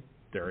fine.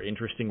 There are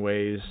interesting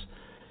ways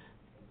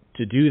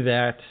to do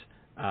that,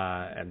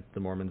 and the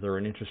Mormons are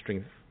an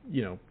interesting,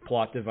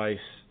 plot device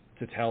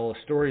to tell a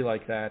story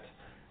like that.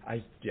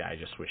 I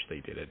just wish they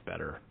did it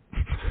better.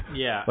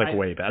 Yeah.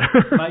 Way better.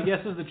 My guess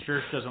is the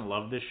church doesn't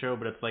love this show,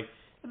 but it's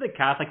the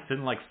Catholics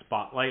didn't like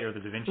Spotlight or the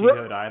Da Vinci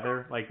Code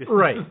either. This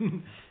right. is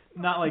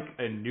not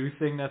a new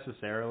thing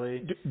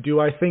necessarily. Do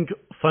I think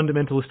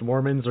fundamentalist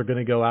Mormons are going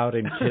to go out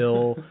and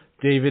kill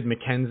David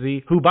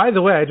Mackenzie, who, by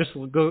the way, I just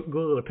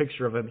Googled a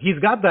picture of him. He's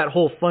got that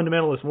whole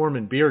fundamentalist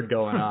Mormon beard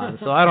going on,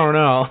 so I don't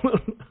know.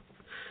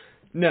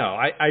 No,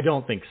 I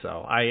don't think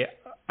so. I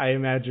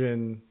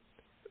imagine,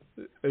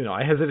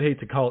 I hesitate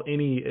to call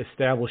any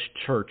established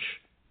church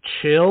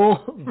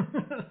chill,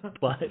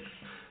 but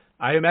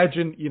I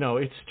imagine,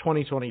 it's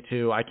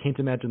 2022. I can't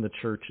imagine the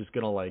church is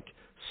going to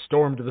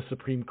storm to the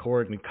Supreme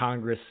Court and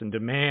Congress and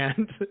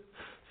demand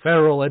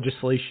federal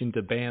legislation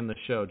to ban the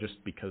show just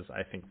because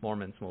I think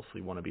Mormons mostly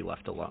want to be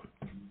left alone.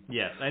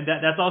 Yes, and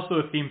that's also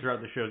a theme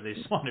throughout the show. They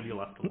just want to be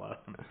left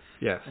alone.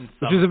 Yes,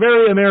 which is a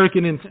very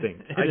American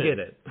instinct. I get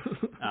it.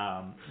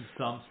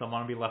 Some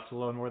want to be left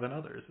alone more than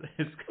others.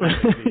 It's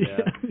crazy,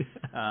 yeah.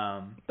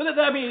 But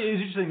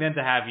it's interesting then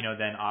to have,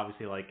 then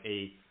obviously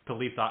a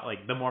police,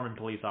 the Mormon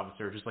police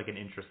officer, just an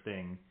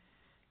interesting,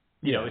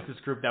 it's this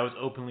group that was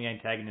openly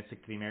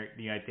antagonistic to the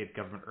United States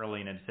government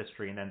early in its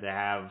history, and then to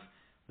have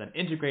them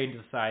integrate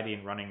into society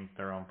and running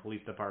their own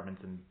police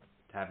departments and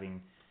having,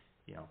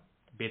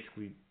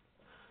 basically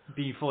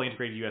being fully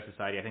integrated to U.S.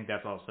 society. I think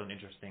that's also an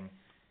interesting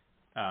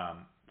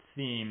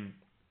theme.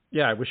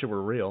 Yeah, I wish it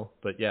were real,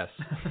 but yes.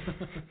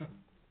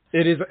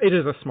 It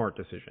is a smart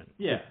decision.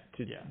 Yeah.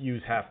 To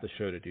use half the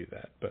show to do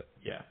that, but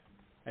yeah.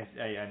 I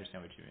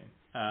understand what you mean.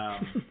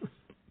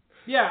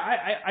 Yeah,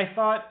 I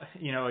thought,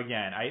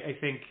 again, I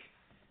think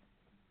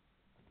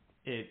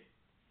it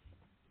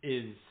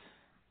is,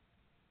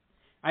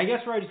 I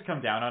guess where I just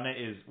come down on it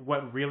is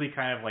what really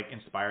kind of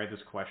inspired this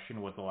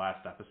question was the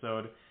last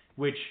episode,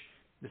 which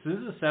this is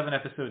a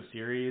 7-episode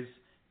series,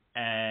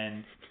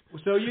 and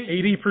so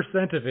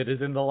 80% of it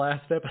is in the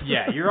last episode.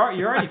 Yeah, you're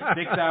already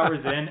 6 hours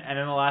in, and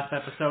then the last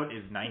episode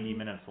is 90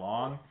 minutes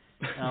long,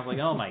 and I was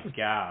oh my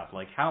god,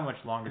 how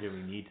much longer do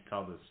we need to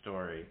tell this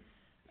story?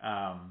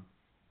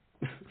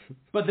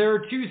 But there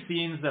were two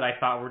scenes that I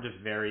thought were just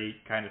very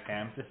kind of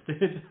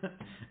ham-fisted.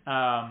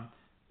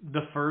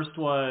 The first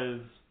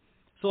was,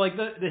 so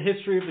the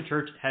history of the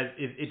church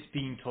it's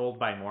being told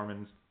by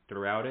Mormons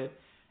throughout it,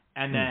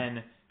 and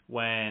then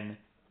when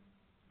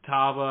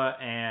Tava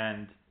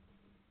and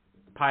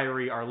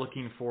Pyrie are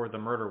looking for the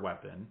murder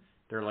weapon,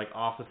 they're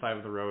off the side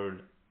of the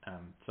road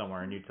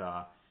somewhere in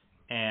Utah,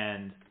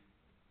 and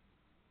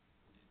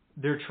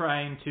they're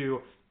trying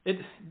to.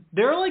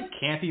 There are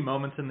campy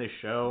moments in this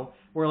show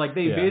where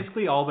they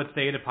basically all but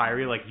say to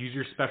Pyrie use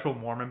your special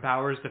Mormon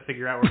powers to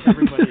figure out where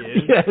everybody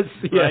is. Yes,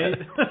 right?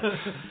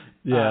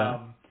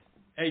 Yeah.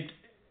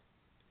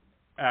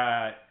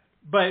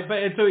 But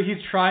and so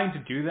he's trying to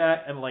do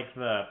that, and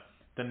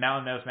the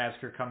Mountain Mouse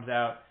Massacre comes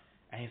out,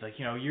 and he's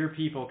your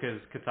people, because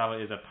Catawba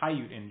is a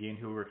Paiute Indian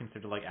who were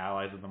considered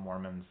allies of the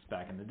Mormons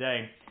back in the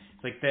day.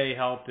 It's they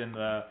helped in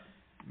the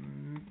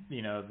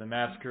the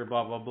massacre,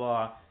 blah blah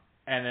blah,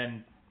 and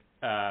then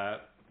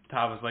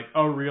Tava's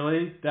oh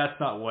really? That's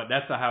not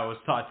how it was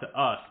taught to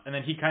us. And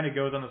then he kind of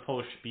goes on this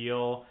whole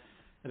spiel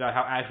about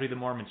how actually the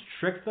Mormons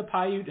tricked the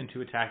Paiute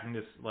into attacking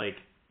this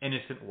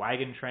innocent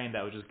wagon train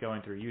that was just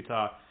going through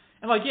Utah.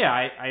 And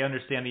I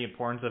understand the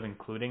importance of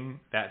including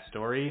that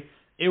story.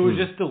 It was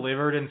just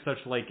delivered in such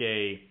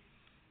a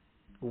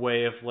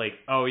way of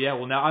oh yeah,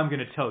 well now I'm going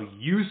to tell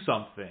you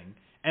something.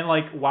 And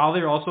while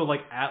they're also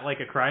at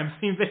a crime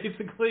scene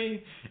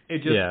basically,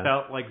 it just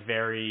felt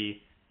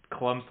very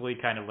clumsily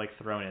kind of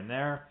thrown in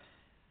there.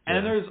 And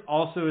then there's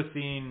also a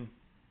scene,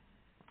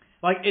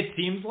 it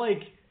seems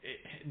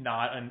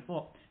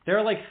there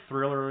are like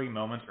thrillery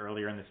moments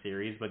earlier in the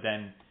series, but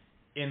then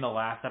in the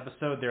last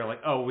episode they're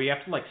like, oh, we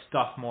have to like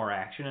stuff more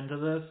action into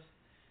this.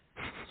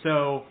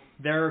 So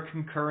there are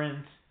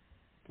concurrent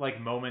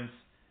like moments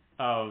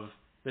of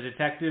the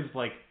detectives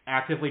like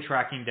actively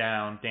tracking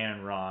down Dan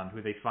and Ron,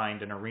 who they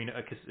find in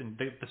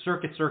the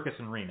circus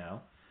in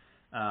Reno,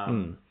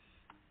 and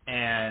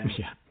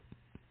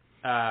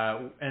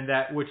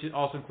that which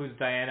also includes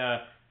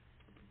Diana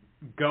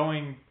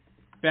going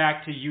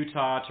back to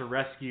Utah to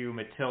rescue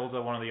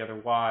Matilda, one of the other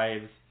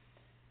wives,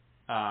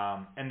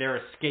 and their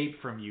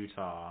escape from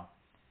Utah.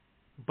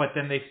 But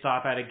then they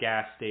stop at a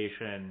gas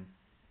station,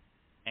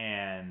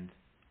 and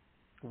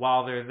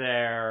while they're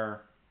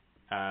there,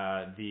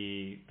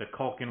 the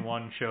Culkin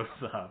one shows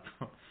up,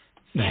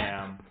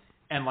 Sam,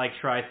 and like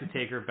tries to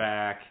take her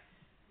back,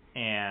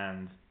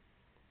 and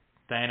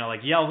Diana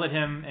like yells at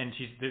him, and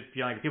she's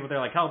feeling like people there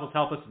like help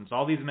us, and it's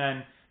all these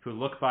men who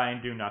look by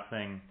and do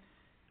nothing.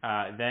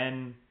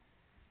 Then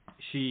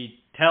she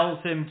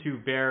tells him to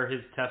bear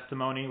his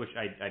testimony, which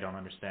I don't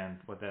understand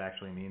what that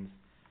actually means.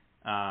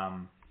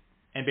 And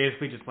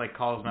basically just like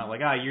calls him out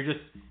like,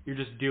 you're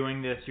just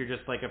doing this, you're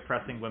just like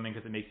oppressing women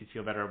because it makes you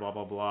feel better, blah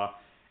blah blah.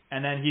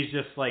 And then he's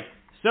just like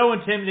so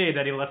intimidated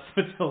that he lets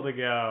Matilda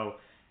go.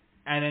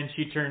 And then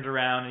she turns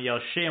around and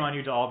yells, "Shame on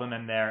you" to all the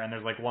men there. And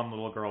there's like one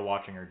little girl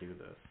watching her do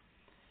this.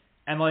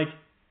 And like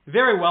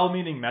very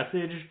well-meaning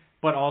message,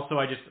 but also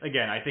I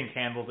think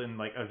handled in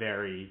like a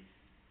very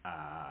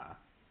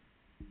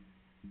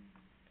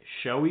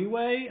showy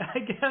way, I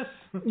guess.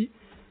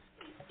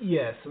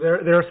 Yes,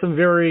 there are some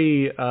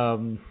very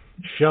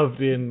shoved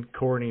in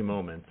corny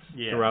moments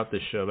throughout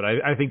this show, but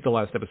I think the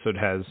last episode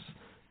has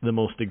the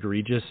most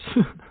egregious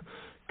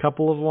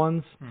couple of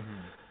ones.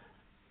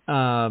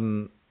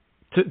 To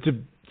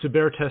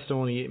bear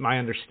testimony, my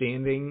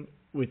understanding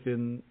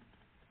within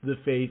the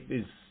faith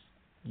is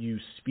you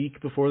speak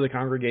before the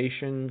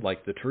congregation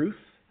like the truth,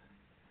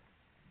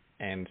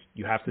 and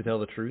you have to tell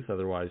the truth,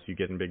 otherwise you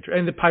get in big trouble.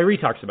 And the Pyrie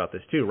talks about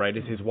this too, right?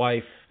 Is his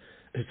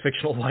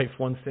fictional wife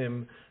wants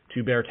him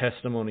to bear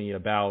testimony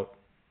about,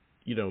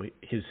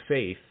 his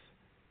faith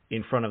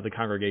in front of the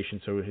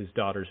congregation so his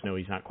daughters know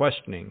he's not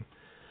questioning.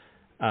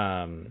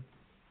 Bill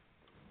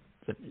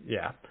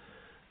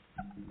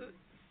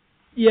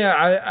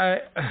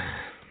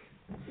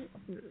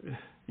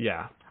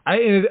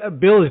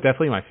is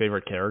definitely my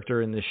favorite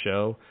character in this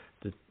show.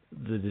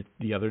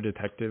 The other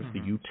detective, the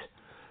Ute.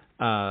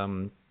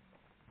 And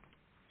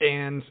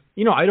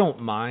I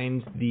don't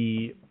mind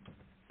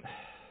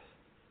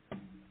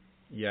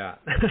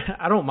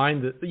I don't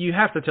mind that you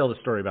have to tell the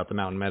story about the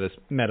Mountain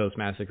Meadows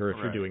massacre if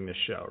you're doing this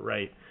show,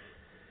 right?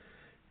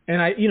 And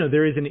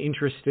there is an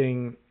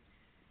interesting,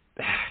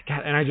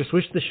 and I just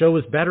wish the show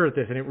was better at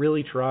this, and it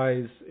really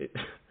tries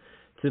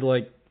to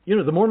the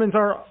Mormons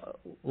are,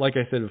 like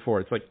I said before,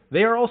 it's like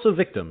they are also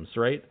victims,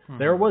 right?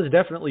 There was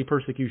definitely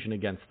persecution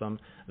against them.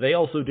 They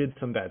also did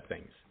some bad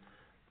things.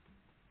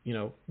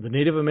 The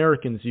Native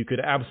Americans you could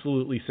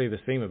absolutely say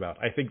the same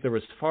about. I think there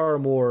was far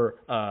more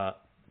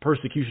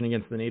persecution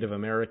against the Native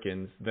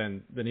Americans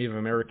than the Native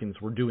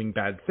Americans were doing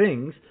bad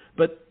things.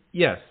 But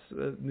yes,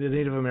 the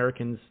Native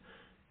Americans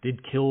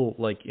did kill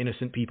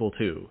innocent people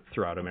too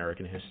throughout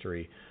American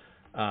history.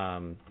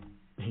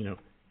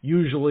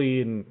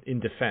 Usually in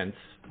defense,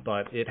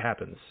 but it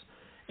happens.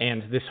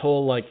 And this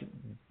whole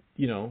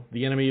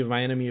the enemy of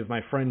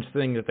my friend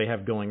thing that they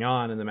have going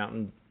on in the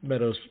Mountain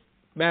Meadows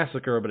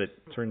massacre, but it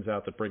turns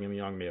out that Brigham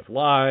Young may have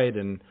lied,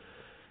 and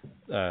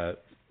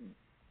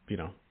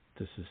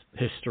this is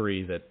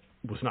history that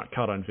was not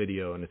caught on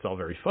video, and it's all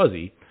very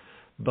fuzzy.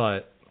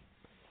 But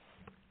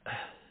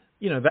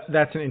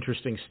that's an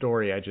interesting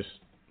story.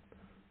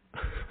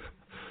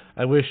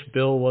 I wish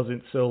Bill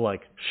wasn't so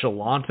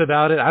chalant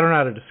about it. I don't know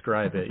how to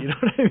describe it. You know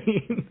what I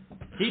mean?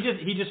 He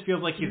just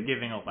feels like he's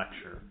giving a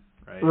lecture,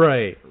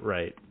 right?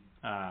 Right.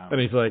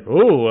 And he's like,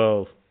 "Oh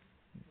well,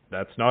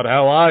 that's not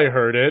how I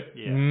heard it."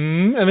 Yeah.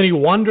 And then he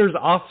wanders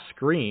off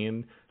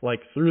screen,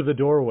 through the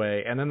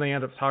doorway, and then they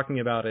end up talking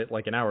about it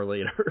an hour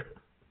later.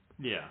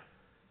 Yeah.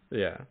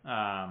 Yeah.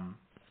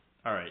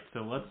 All right.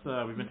 So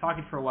we've been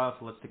talking for a while,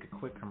 so let's take a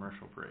quick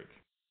commercial break.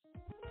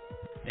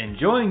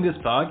 Enjoying this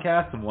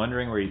podcast and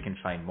wondering where you can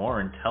find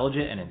more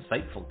intelligent and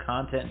insightful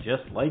content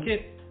just like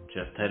it?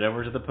 Just head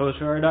over to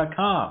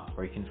thepostwriter.com,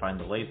 where you can find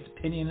the latest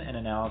opinion and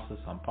analysis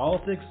on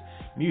politics,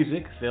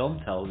 music, film,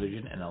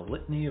 television, and a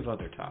litany of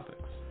other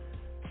topics.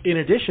 In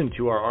addition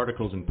to our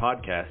articles and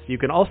podcasts, you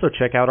can also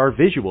check out our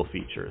visual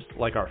features,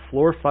 like our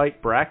floor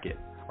fight bracket,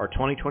 our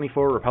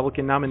 2024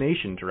 Republican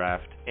nomination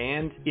draft,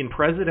 and, in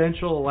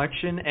presidential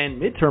election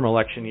and midterm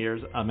election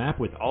years, a map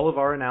with all of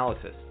our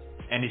analysis.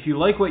 And if you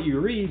like what you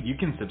read, you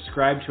can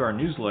subscribe to our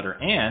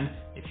newsletter and,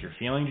 if you're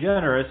feeling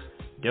generous,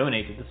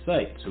 donate to the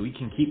site so we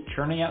can keep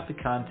churning out the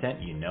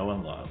content you know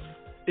and love.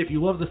 If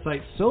you love the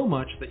site so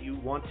much that you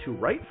want to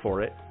write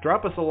for it,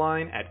 drop us a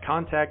line at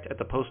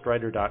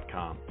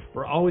contact@thepostwriter.com.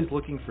 We're always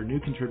looking for new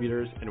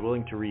contributors and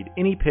willing to read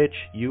any pitch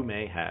you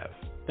may have.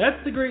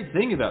 That's the great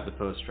thing about the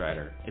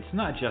Postwriter. It's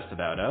not just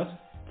about us,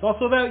 it's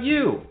also about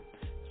you.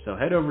 So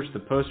head over to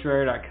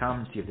theposterarea.com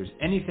and see if there's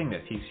anything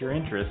that piques your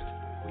interest.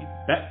 We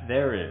bet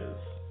there is.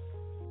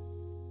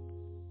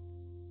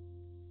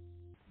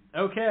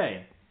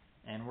 Okay,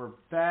 and we're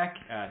back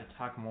to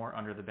talk more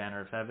Under the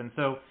Banner of Heaven.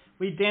 So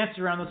we danced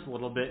around this a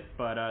little bit,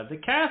 but the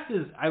cast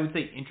is, I would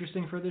say,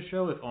 interesting for this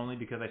show, if only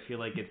because I feel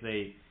like it's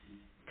a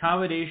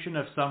combination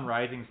of some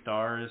rising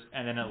stars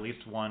and then at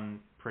least one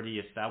pretty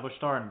established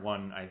star and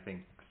one, I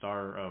think,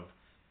 star of,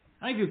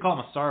 I think you would call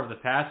him a star of the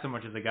past so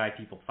much as a guy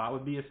people thought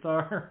would be a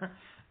star.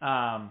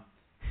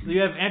 So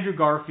you have Andrew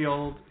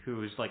Garfield,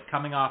 who's like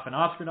coming off an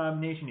Oscar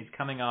nomination. He's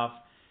coming off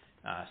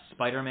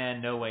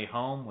Spider-Man: No Way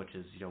Home, which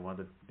is one of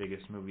the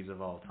biggest movies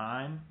of all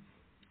time.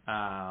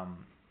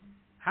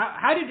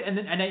 How did and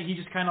then he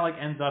just kind of like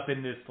ends up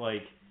in this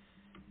like,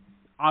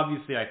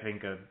 obviously I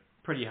think a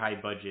pretty high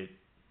budget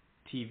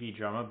TV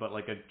drama, but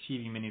like a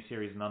TV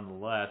miniseries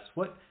nonetheless.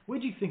 What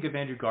did you think of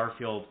Andrew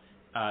Garfield,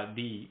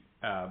 the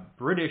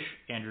British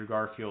Andrew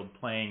Garfield,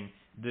 playing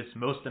this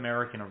most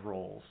American of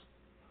roles?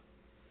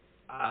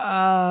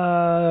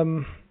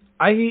 I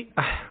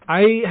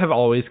have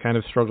always kind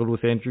of struggled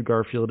with Andrew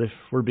Garfield, if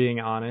we're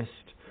being honest.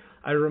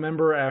 I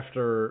remember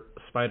after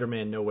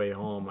Spider-Man: No Way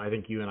Home, I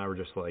think you and I were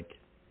just like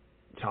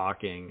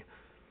talking,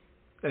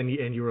 and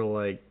you were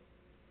like,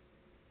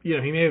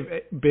 he may have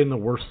been the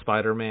worst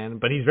Spider-Man,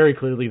 but he's very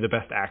clearly the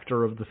best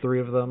actor of the three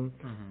of them.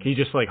 Mm-hmm. He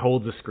just like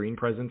holds a screen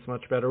presence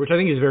much better, which I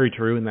think is very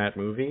true in that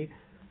movie.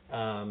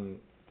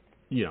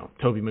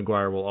 Tobey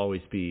Maguire will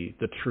always be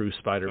the true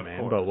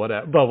Spider-Man, but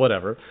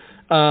whatever.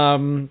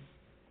 So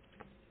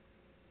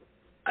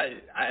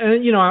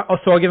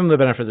I'll give him the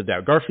benefit of the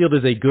doubt. Garfield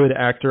is a good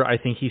actor. I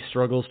think he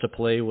struggles to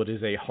play what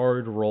is a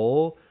hard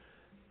role.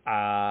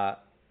 I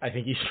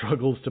think he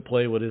struggles to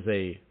play what is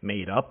a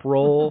made-up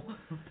role.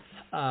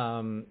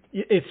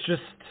 It's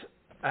just,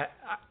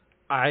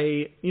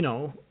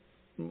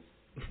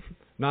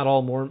 not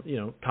all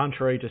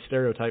contrary to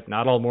stereotype,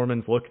 not all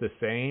Mormons look the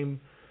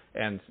same,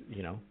 and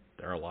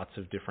there are lots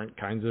of different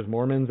kinds of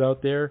Mormons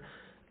out there.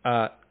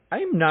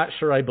 I'm not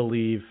sure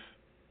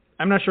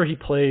he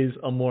plays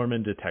a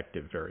Mormon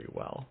detective very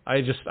well.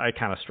 I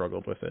kind of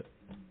struggled with it.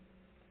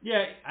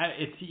 Yeah,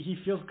 he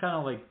feels kind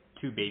of like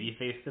too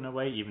baby-faced in a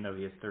way, even though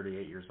he is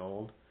 38 years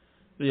old.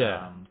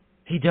 Yeah,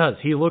 he does.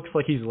 He looks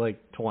like he's like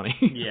 20.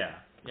 Yeah,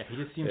 he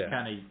just seems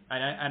kind of...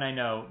 And I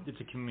know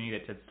it's a community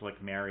that tends to like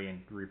marry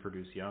and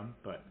reproduce young,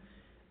 but...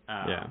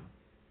 I've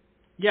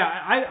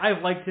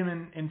liked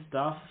him in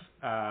stuff.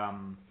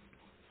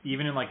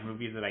 Even in like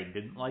movies that I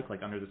didn't like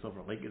Under the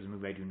Silver Lake is a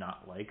movie I do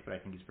not like, but I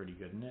think he's pretty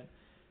good in it.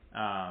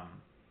 I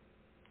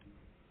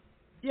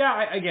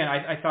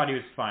thought he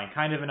was fine.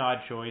 Kind of an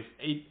odd choice.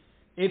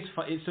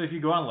 So if you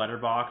go on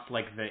Letterboxd,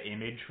 like the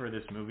image for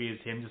this movie is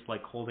him just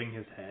like holding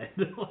his head.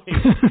 And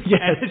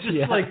it's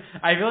just like,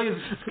 I feel like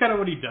it's just kind of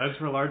what he does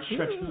for large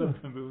stretches of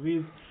the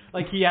movies.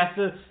 Like he has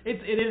to,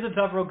 it is a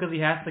tough role because he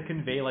has to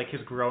convey like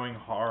his growing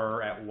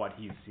horror at what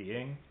he's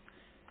seeing.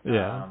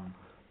 Yeah.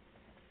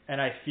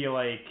 And I feel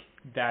like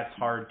that's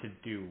hard to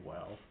do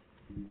well,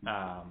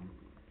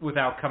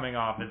 without coming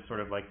off as sort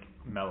of like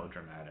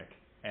melodramatic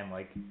and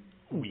like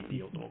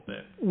weepy a little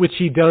bit. Which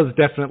he does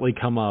definitely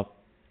come off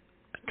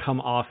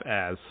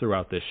as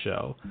throughout this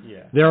show.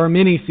 Yeah. There are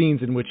many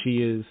scenes in which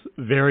he is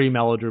very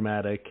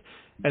melodramatic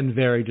and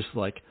very just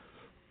like,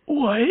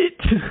 what?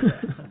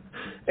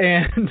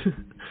 And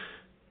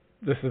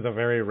this is a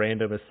very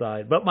random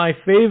aside, but I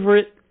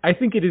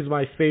think it is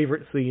my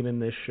favorite scene in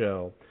this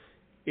show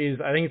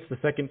I think it's the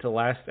second to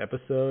last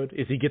episode,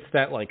 is he gets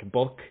that like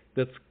book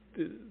that's,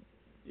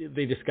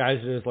 they disguise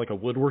it as like a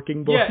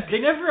woodworking book. Yeah, they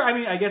never,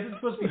 I guess it's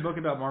supposed to be a book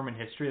about Mormon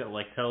history that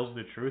like tells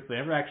the truth. They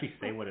never actually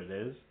say what it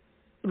is.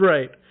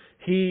 Right.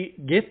 He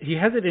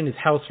has it in his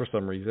house for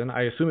some reason.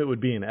 I assume it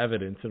would be in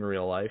evidence in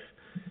real life.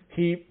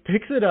 He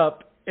picks it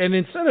up, and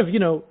instead of,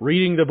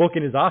 reading the book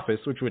in his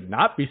office, which would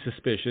not be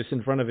suspicious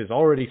in front of his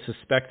already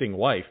suspecting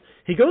wife,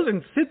 he goes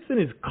and sits in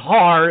his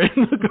car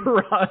in the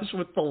garage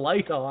with the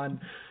light on,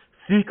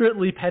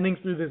 secretly penning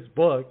through this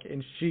book,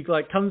 and she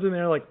like comes in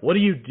there like, what are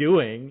you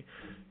doing?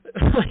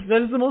 Like,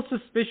 that is the most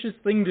suspicious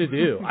thing to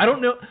do. I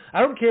don't know.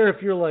 I don't care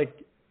if you're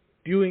like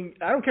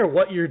I don't care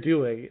what you're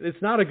doing. It's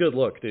not a good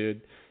look,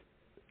 dude.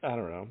 I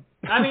don't know.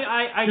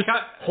 I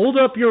hold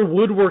up your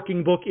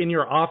woodworking book in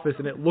your office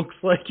and it looks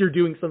like you're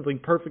doing something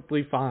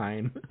perfectly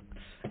fine.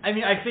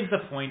 I think the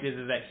point is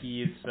that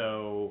he is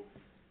so,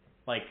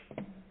 like,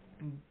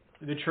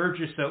 the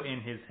church is so in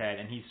his head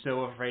and he's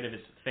so afraid of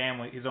his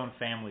own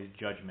family's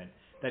judgment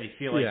that he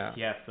feels like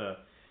he has to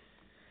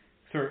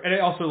and it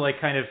also like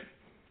kind of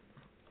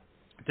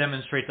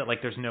demonstrates that like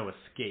there's no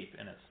escape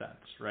in a sense,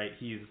 right?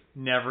 He's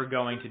never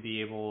going to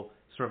be able,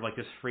 sort of like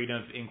this freedom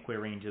of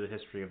inquiry into the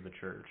history of the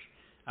church.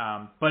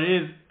 But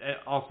it is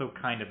also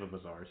kind of a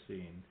bizarre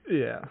scene.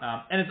 Yeah.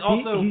 And it's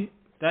also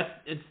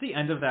it's the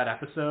end of that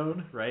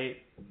episode, right?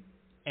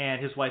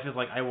 And his wife is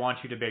like, I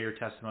want you to bear your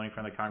testimony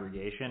from the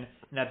congregation,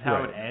 and that's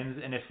how it ends.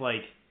 And if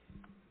like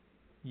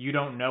you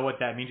don't know what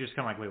that means, you're just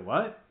kind of like, wait,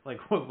 what? Like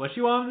what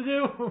you want him to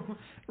do?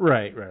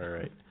 Right.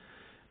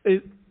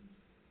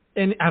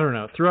 And I don't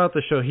know, throughout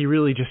the show, he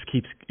really just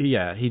keeps,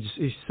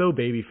 he's so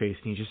baby-faced,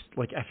 and he just,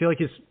 like, I feel like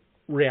his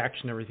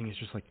reaction to everything is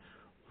just like,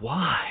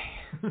 why?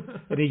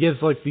 And he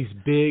gives, like, these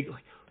big,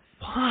 like,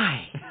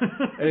 why?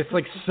 And it's,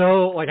 like,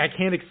 so, like, I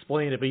can't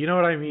explain it, but you know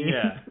what I mean?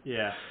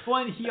 Yeah.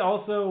 Well, and he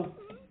also,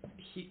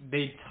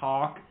 they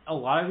talk, a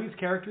lot of these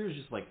characters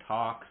just, like,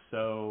 talk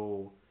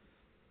so,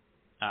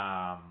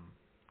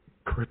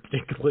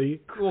 cryptically.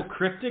 Well,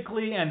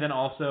 cryptically, and then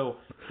also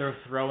they're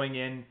throwing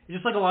in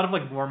just like a lot of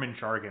like Mormon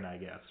jargon, I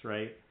guess,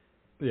 right?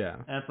 Yeah.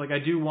 And it's like I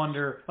do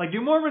wonder, like, do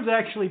Mormons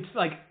actually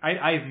like?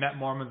 I've met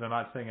Mormons. I'm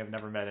not saying I've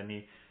never met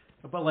any,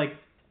 but like,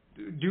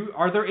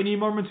 are there any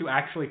Mormons who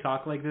actually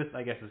talk like this?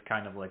 I guess is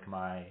kind of like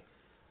my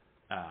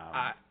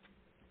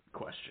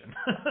question.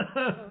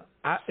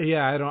 I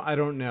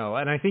don't know,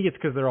 and I think it's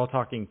because they're all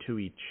talking to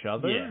each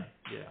other. Yeah.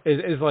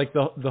 Is like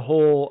the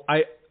whole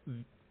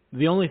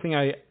the only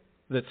thing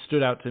that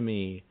stood out to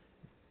me,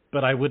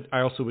 but I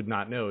also would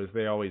not know, is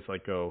they always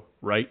like go,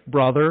 right,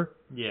 brother?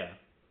 Yeah.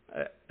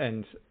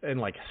 And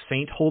like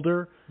saint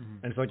holder,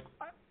 mm-hmm. And it's like,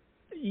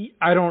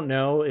 I don't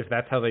know if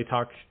that's how they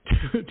talk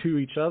to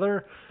each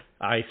other.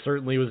 I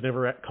certainly was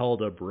never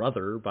called a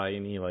brother by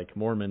any like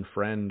Mormon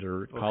friend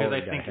or colleague.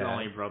 Because I think you're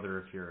only a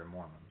brother if you're a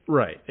Mormon.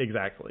 Right,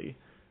 exactly.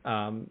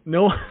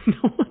 No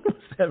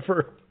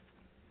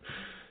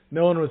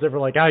one was ever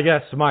like, I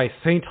guess my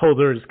saint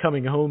holder is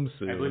coming home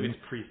soon. I believe it's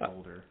priest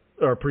holder.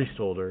 Or priest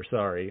holder,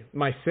 sorry.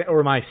 My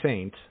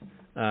saint.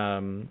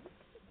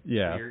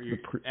 Yeah.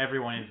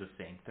 Everyone is a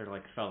saint. They're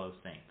like fellow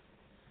saints.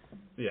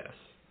 Yes.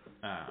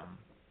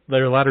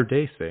 They're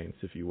Latter-day Saints,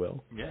 if you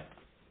will. Yeah.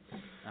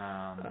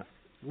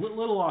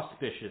 Little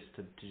auspicious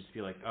to just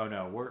be like, oh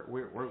no,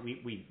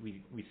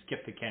 we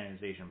skipped the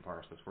canonization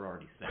process. We're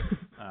already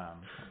saints.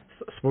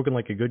 Spoken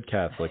like a good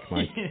Catholic,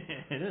 Mike.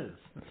 It is.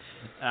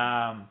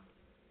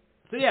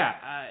 So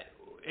yeah.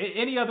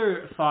 Any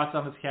other thoughts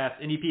on this cast?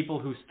 Any people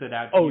who stood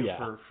out to you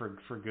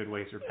for good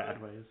ways or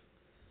bad ways?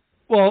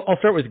 Well, I'll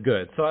start with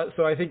good.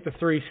 So I think the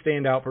three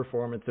standout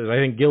performances. I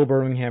think Gil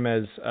Birmingham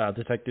as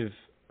detective,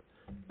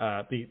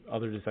 the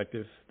other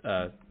detective,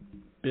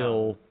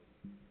 Bill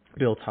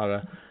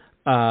Tara.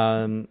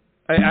 I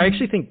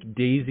actually think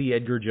Daisy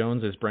Edgar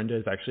Jones as Brenda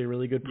is actually a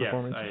really good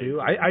performance too.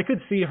 I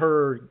could see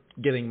her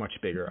getting much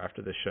bigger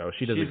after this show.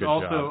 She's a good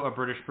job. She's also a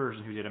British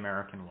person who did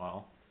American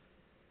Well.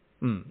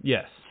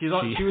 Yes. She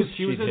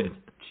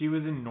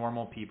was in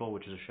Normal People,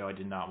 which is a show I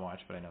did not watch,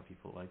 but I know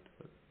people liked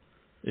it.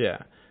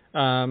 Yeah.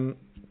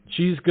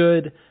 She's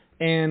good,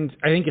 and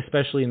I think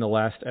especially in the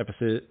last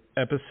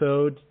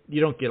episode, you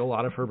don't get a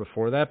lot of her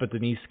before that, but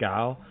Denise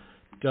Gow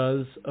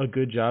does a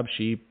good job.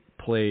 She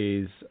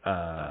plays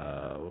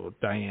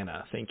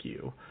Diana, thank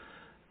you.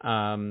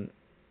 I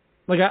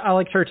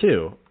liked her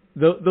too.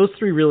 Those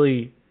three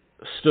really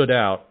stood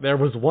out. There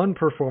was one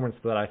performance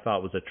that I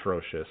thought was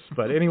atrocious,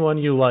 but anyone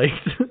you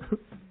liked?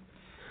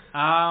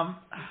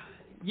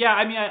 Yeah,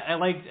 I mean, I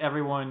liked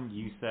everyone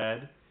you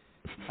said.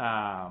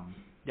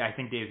 Yeah, I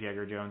think Daisy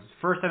Edgar Jones.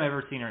 First time I've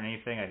ever seen her in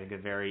anything. I think a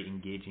very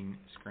engaging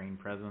screen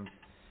presence.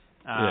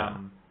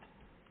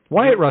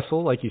 Wyatt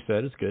Russell, like you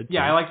said, is good.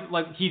 Yeah, too. I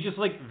like he's just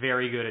like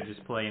very good at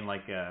just playing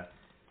like a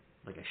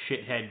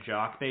shithead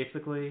jock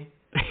basically,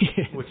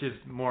 which is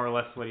more or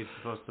less what he's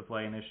supposed to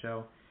play in this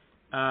show.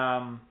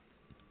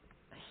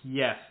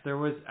 Yes, there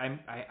was.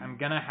 I'm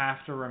gonna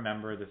have to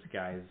remember this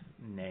guy's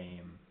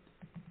name.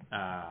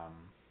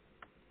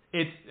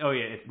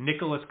 It's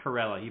Nicholas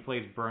Carella. He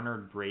plays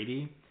Bernard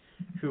Brady,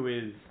 who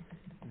is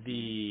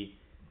the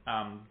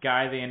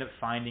guy they end up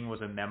finding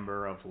was a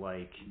member of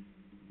like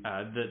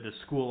the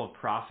School of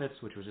Prophets,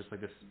 which was just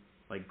like this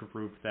like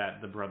group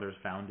that the brothers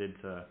founded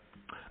to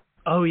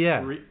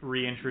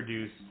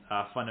reintroduce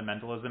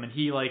fundamentalism. And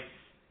he like,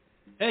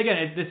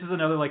 again, this is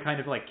another like kind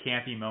of like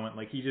campy moment.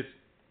 Like he just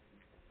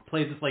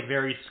plays this like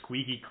very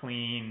squeaky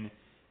clean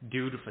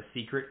dude with a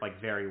secret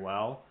like very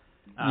well.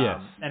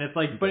 Yes. And it's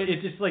like, but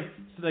it's just like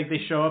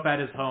they show up at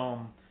his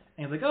home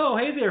and he's like, oh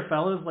hey there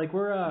fellas, like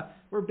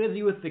we're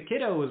busy with the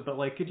kiddos, but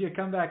like could you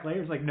come back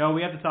later? It's like, no,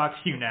 we have to talk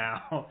to you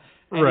now.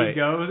 And he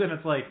goes, and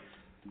it's like,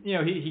 you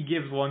know, he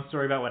gives one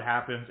story about what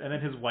happens, and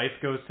then his wife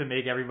goes to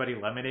make everybody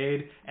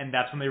lemonade, and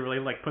that's when they really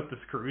like put the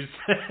screws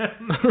to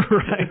him.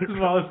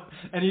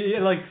 And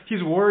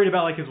he's worried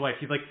about like his wife.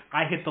 He's like,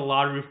 I hit the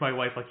lottery with my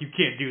wife. Like, you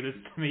can't do this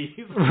to me.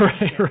 He's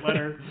like, let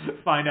her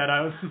find out I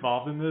was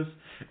involved in this.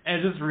 And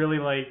it's just really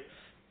like,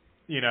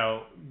 you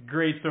know,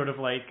 great sort of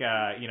like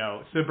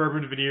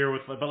suburban veneer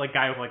with, but like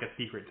guy with like a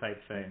secret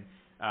type thing.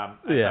 That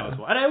was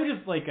well. And I would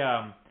just like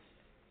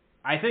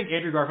I think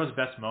Andrew Garfield's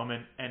best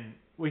moment, and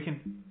we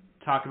can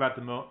talk about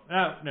the No.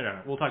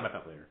 We'll talk about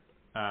that later.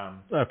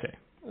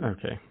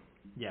 Okay.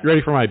 Yeah. You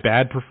ready for my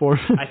bad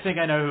performance? I think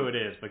I know who it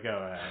is, but go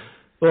ahead.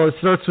 Well, it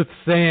starts with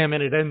Sam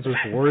and it ends with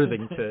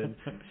Worthington.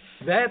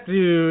 That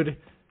dude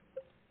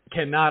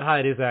cannot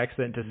hide his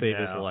accent to save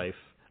his life,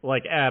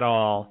 like at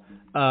all.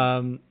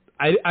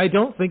 I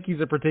don't think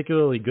he's a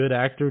particularly good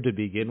actor to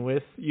begin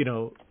with. You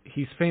know,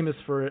 he's famous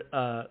for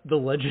the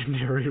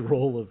legendary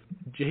role of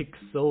Jake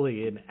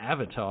Sully in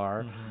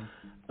Avatar.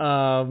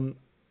 Mm-hmm.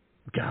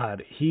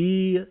 God,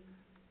 it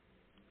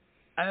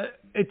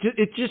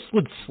just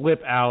would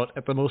slip out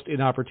at the most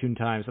inopportune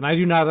times, and I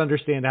do not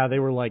understand how they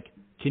were like,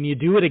 can you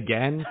do it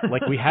again?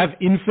 Like, we have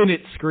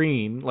infinite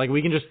screen, like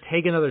we can just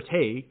take another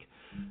take.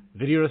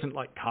 Video doesn't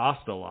like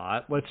cost a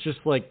lot. Let's just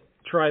like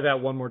try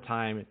that one more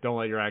time. Don't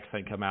let your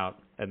accent come out,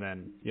 and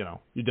then you're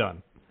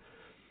done.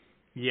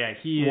 Yeah,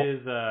 he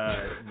is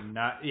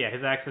not. Yeah,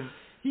 his accent.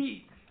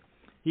 He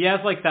has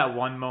like that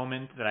one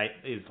moment that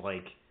is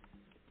like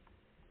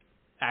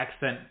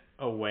accent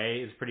away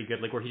is pretty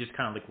good. Like where he just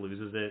kind of like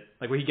loses it.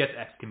 Like where he gets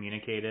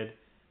excommunicated.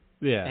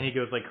 Yeah. And he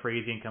goes like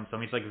crazy and comes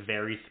home. He's like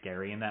very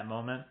scary in that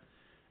moment.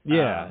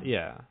 Yeah,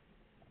 yeah.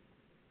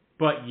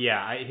 But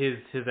yeah,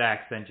 his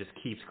accent just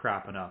keeps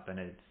cropping up, and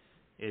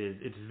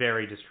it's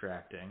very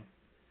distracting.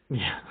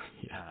 Yeah,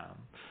 yeah.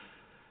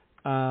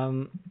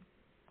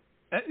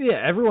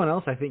 Yeah, everyone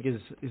else I think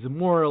is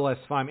more or less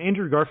fine.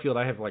 Andrew Garfield,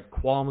 I have like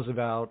qualms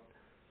about.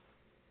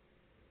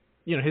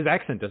 His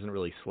accent doesn't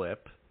really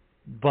slip,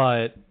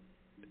 but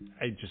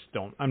I just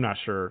don't. I'm not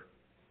sure.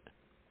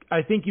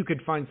 I think you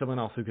could find someone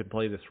else who could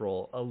play this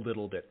role a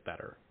little bit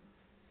better.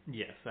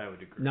 Yes, I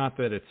would agree. Not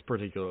that it's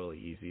particularly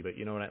easy, but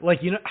you know what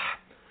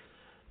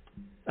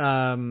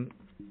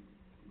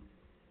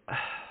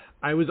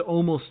I was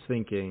almost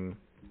thinking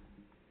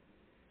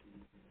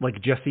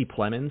like Jesse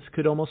Plemons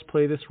could almost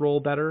play this role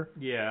better.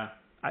 Yeah.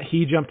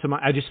 He jumped to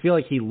mind. I just feel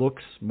like he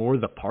looks more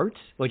the part.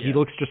 Like he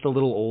looks just a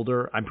little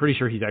older. I'm pretty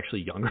sure he's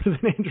actually younger than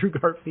Andrew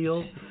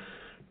Garfield.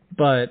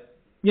 But,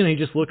 he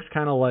just looks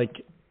kind of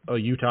like a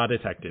Utah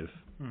detective.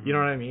 Mm-hmm. You know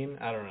what I mean?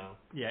 I don't know.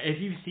 Yeah,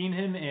 if you've seen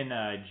him in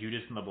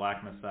Judas and the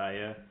Black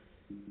Messiah,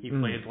 he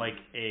plays like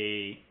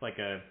a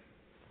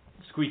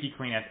squeaky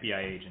clean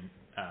FBI agent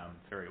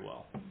very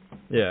well.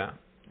 Yeah.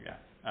 Yeah.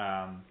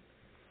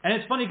 And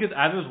it's funny because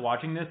as I was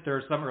watching this, there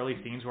were some early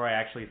scenes where I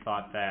actually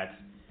thought that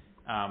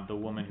the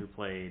woman who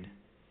played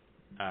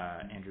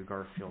Andrew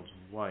Garfield's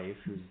wife,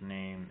 whose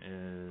name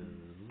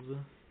is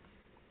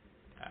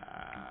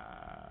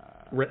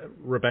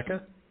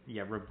Rebecca?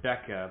 Yeah,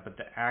 Rebecca, but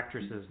the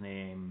actress's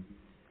name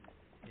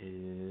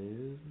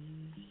is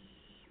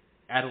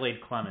Adelaide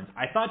Clemens.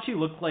 I thought she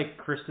looked like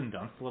Kristen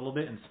Dunst a little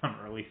bit in some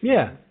early scenes.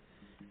 Yeah,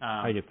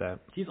 I get that.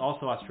 She's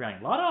also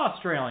Australian. A lot of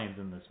Australians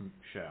in this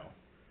show.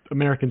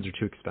 Americans are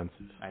too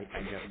expensive. I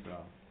guess so.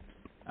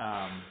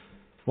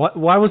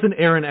 Why wasn't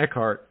Aaron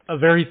Eckhart, a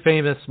very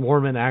famous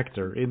Mormon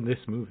actor, in this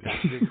movie?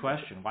 That's a good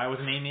question. Why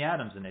wasn't Amy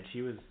Adams in it?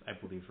 She was, I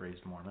believe,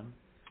 raised Mormon.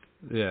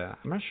 Yeah,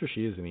 I'm not sure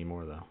she is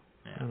anymore, though.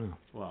 Yeah. I don't know.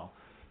 Well.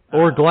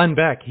 Or Glenn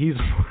Beck. He's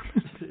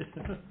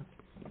Mormon.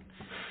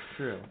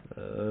 True.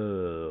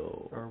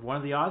 Oh. Or one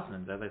of the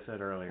Osmonds, as I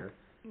said earlier.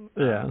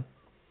 Yeah.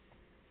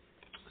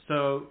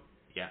 So,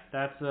 yeah,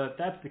 that's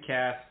the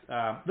cast.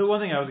 The one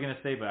thing I was going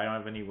to say, but I don't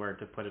have anywhere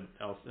to put it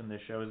else in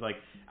this show, is like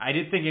I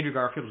did think Andrew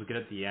Garfield was good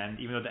at the end,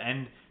 even though the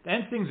end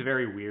thing's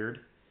very weird.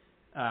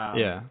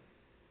 Yeah.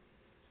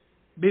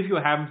 Basically,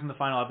 what happens in the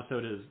final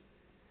episode is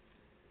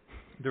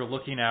they're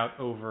looking out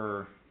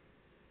over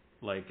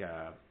like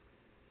a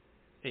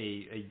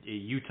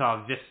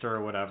Utah vista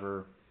or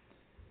whatever,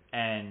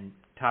 and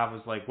Tav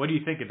was like, "What do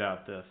you think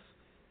about this?"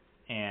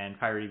 And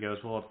Coyote goes,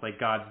 "Well, it's like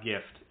God's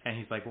gift." And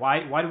he's like, "Why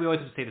do we always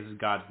have to say this is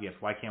God's gift?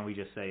 Why can't we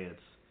just say it's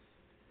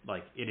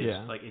like it is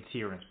like it's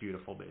here and it's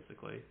beautiful,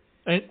 basically?"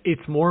 And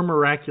it's more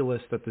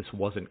miraculous that this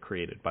wasn't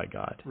created by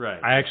God. Right.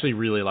 I actually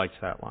really liked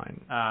that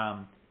line.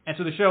 And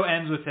so the show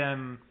ends with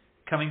him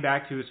coming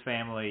back to his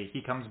family.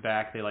 He comes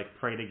back. They like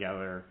pray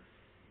together,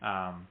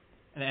 and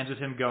it ends with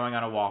him going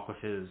on a walk with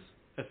his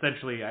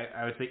essentially,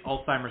 I would say,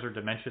 Alzheimer's or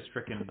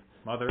dementia-stricken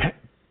mother.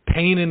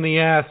 Pain in the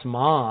ass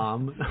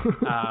mom.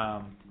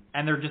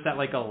 And they're just at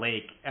like a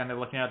lake, and they're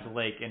looking out the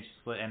lake, and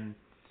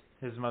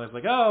his mother's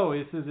like, "Oh,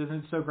 isn't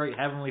it so great?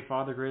 Heavenly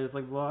Father, great,"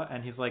 like blah.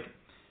 And he's like,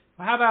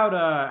 well, "How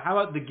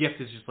about the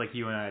gift is just like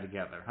you and I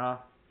together, huh?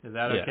 Is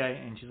that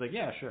okay?" And she's like,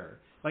 "Yeah, sure."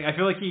 Like I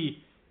feel like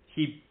he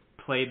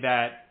played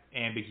that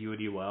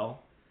ambiguity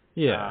well.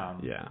 Yeah,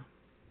 yeah.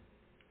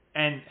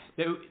 And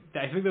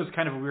I think that was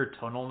kind of a weird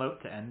tonal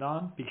note to end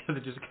on, because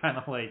it just kind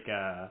of like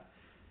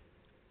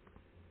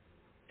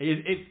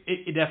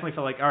it definitely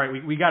felt like, all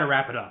right, we got to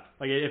wrap it up.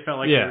 Like it felt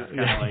like it was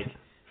kind of like,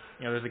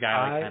 there's a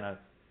guy like kind of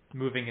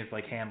moving his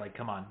like hand, like,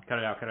 come on, cut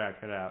it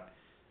out.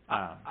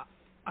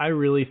 I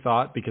really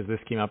thought, because this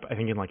came up, I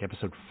think in like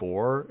episode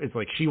 4, it's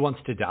like she wants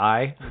to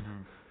die,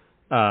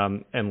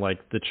 and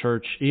like the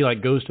church, he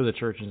like goes to the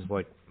church and is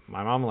like,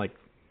 my mom like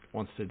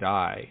wants to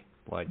die,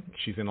 like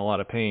she's in a lot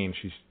of pain,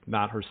 she's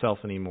not herself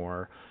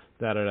anymore,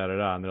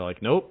 and they're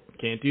like, nope,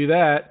 can't do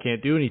that,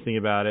 can't do anything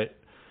about it.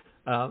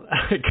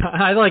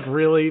 I like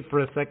really for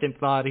a second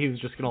thought he was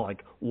just gonna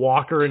like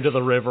walk her into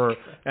the river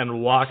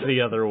and walk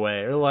the other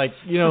way, or like,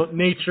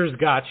 nature's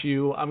got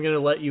you, I'm gonna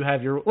let you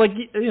have your, like,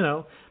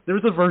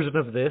 there's a version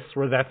of this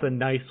where that's a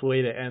nice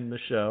way to end the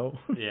show.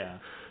 Yeah.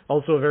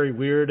 Also a very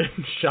weird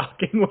and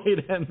shocking way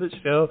to end the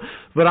show,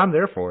 but I'm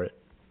there for it.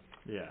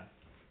 Yeah.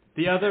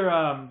 The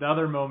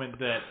other moment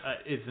that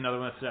is another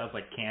one that sounds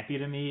like campy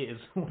to me is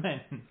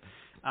when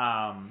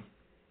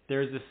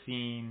there's a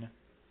scene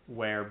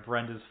where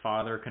Brenda's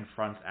father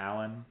confronts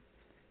Alan.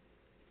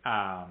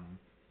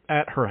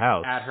 At her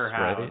house. At her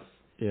house. Right?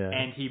 Yeah.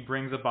 And he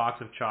brings a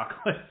box of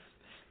chocolates,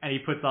 and he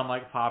puts on,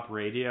 like, pop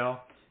radio,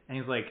 and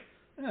he's like,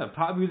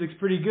 pop music's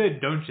pretty good,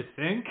 don't you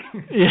think?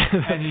 Yeah.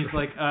 And he's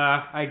like,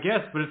 I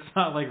guess, but it's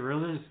not, like,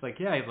 really. It's like,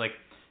 yeah. He's like,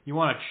 you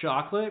want a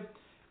chocolate?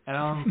 And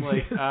Alan's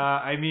like,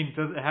 I mean,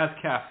 it has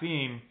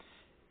caffeine.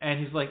 And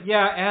he's like,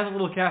 yeah, it has a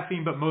little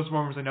caffeine, but most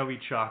Mormons I know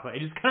eat chocolate. He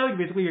just kind of like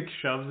basically like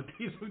shoves a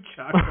piece of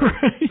chocolate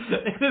in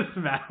his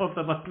mouth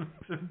and lets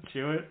him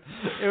chew it.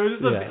 It was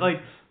just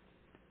like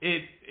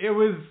it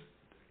was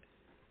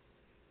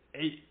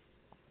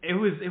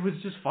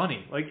just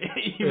funny. Like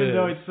even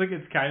though it's like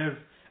it's kind of,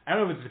 I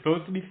don't know if it's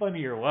supposed to be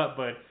funny or what,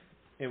 but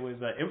it was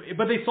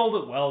but they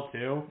sold it well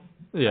too.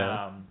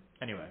 Yeah.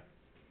 Anyway.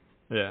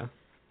 Yeah.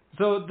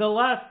 So the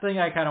last thing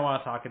I kind of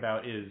want to talk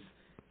about is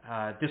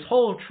this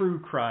whole true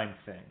crime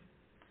thing,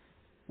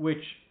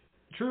 which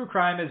true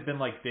crime has been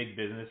like big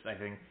business, I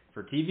think,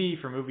 for TV,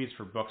 for movies,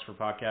 for books, for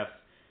podcasts.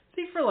 I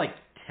think for like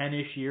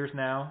 10-ish years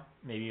now,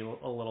 maybe a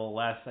little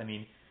less. I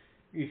mean,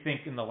 you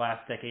think in the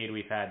last decade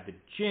we've had The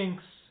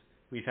Jinx,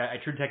 we've had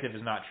True Detective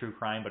is not true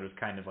crime, but it was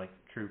kind of like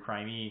true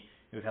crime-y.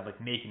 We've had like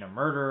Making a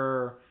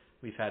Murderer.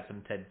 We've had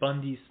some Ted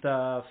Bundy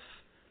stuff.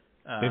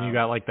 Then you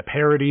got like the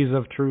parodies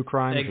of true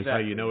crime, which is how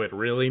Exactly. you know it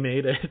really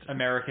made it.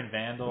 American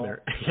Vandal.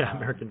 American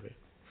Vandal.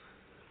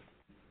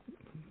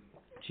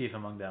 Chief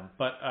among them.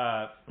 But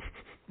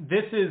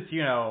this is,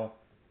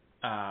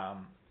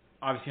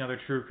 obviously another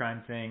true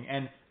crime thing.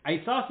 And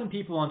I saw some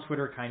people on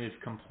Twitter kind of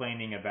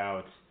complaining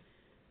about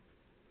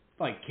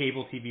like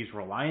cable TV's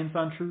reliance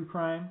on true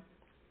crime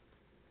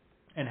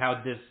and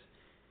how this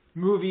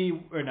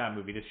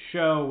this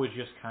show was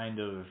just kind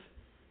of,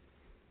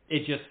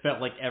 it just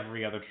felt like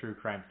every other true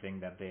crime thing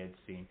that they had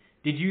seen.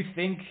 Did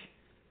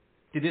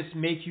this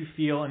make you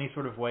feel any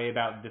sort of way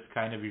about this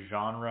kind of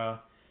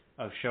genre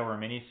of show or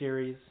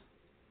miniseries?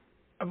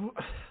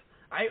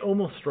 I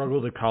almost struggle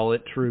to call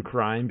it true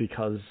crime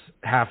because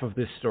half of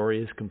this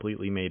story is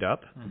completely made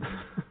up,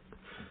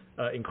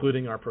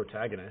 including our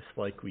protagonist,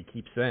 like we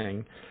keep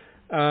saying.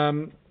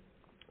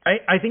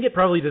 I think it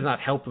probably does not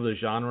help the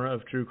genre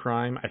of true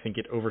crime. I think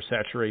it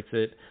oversaturates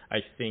it.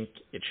 I think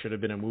it should have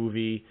been a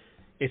movie.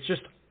 It's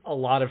just a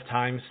lot of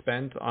time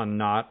spent on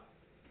not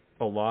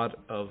a lot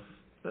of,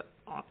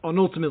 on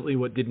ultimately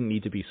what didn't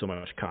need to be so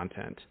much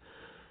content.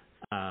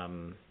 I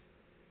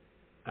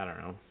don't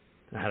know.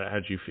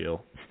 How'd you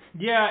feel?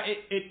 Yeah,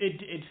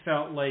 it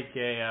felt like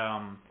a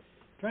I'm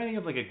trying to think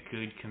of like a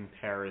good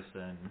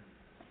comparison.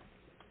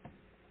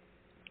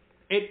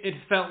 It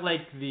felt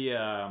like the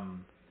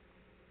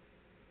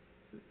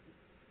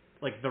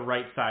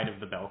right side of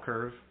the bell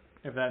curve,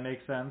 if that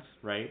makes sense,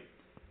 right?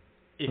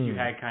 If you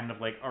had kind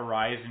of like a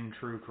rise in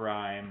true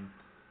crime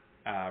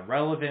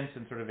relevance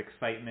and sort of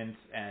excitement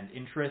and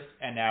interest,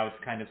 and now it's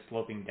kind of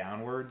sloping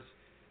downwards.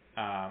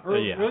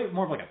 Really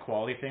more of like a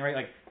quality thing, right?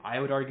 Like I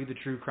would argue the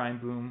true crime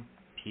boom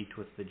peaked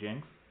with The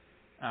Jinx,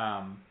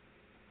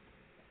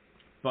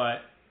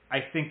 but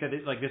I think that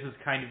this is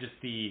kind of just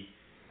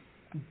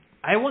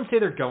I won't say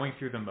they're going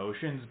through the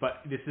motions,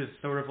 but this is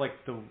sort of like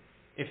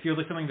it feels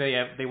like something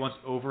they once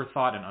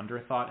overthought and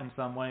underthought in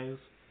some ways.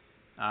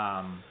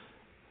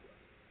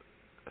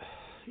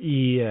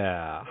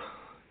 Yeah,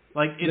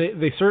 like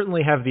they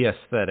certainly have the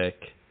aesthetic.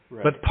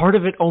 Right. But part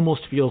of it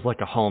almost feels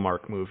like a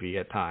Hallmark movie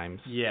at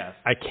times. Yes.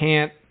 I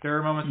can't... There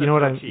are moments that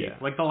feel cheap. Yeah.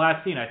 Like the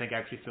last scene, I think,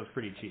 actually feels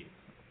pretty cheap.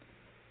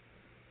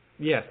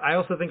 Yes, I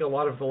also think a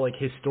lot of the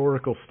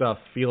historical stuff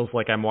feels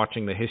like I'm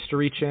watching the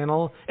History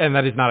Channel, and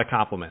that is not a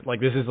compliment.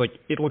 Like this is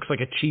it looks like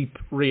a cheap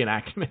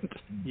reenactment.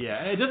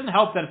 Yeah, it doesn't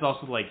help that it's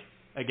also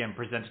again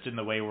presented in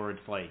the way where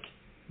it's like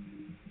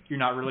you're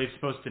not really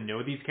supposed to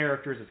know these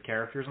characters as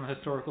characters in the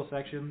historical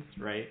sections,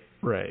 right?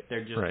 Right.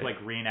 They're just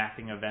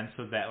reenacting events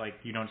so that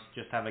you don't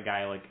just have a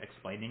guy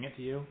explaining it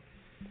to you.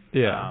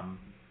 Yeah.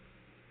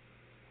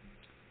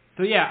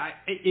 So yeah,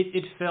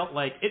 it felt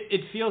like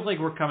it feels like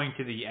we're coming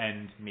to the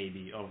end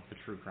maybe of the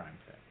true crime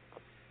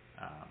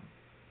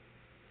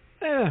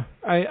thing.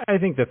 I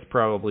think that's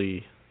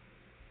probably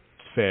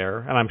fair,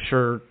 and I'm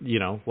sure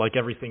like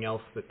everything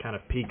else that kind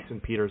of peaks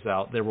and peters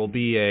out, there will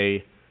be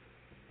a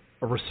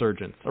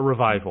resurgence, a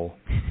revival.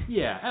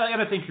 Yeah, I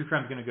don't think true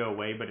crime's going to go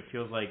away, but it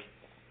feels like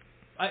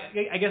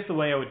I guess the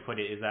way I would put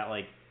it is that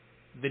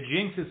The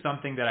Jinx is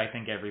something that I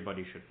think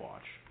everybody should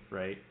watch,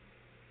 right?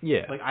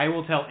 Yeah. I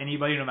will tell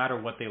anybody, no matter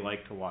what they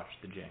like, to watch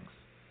The Jinx.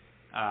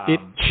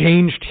 It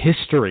changed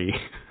history.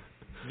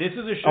 This is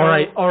a show...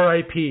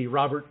 R.I.P.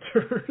 Robert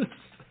Turst.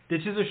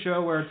 This is a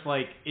show where it's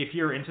if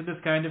you're into this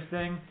kind of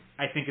thing,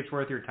 I think it's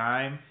worth your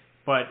time.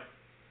 But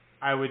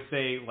I would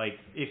say,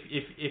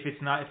 if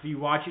it's not... If you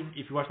watch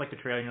the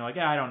trailer and you're like,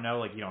 yeah, I don't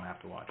know, you don't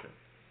have to watch it.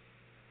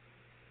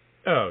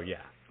 Oh,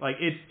 yeah.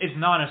 It's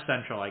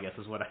non-essential, I guess,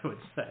 is what I would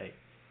say.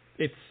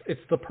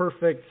 It's the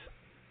perfect,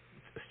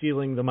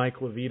 stealing the Mike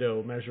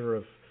Levito measure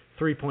of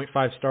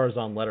 3.5 stars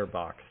on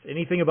Letterboxd.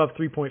 Anything above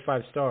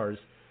 3.5 stars,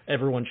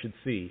 everyone should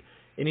see.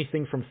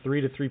 Anything from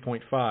 3 to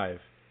 3.5,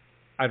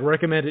 I'd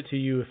recommend it to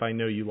you if I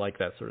know you like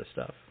that sort of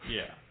stuff.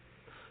 Yeah.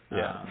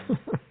 Yeah.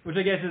 Which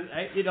I guess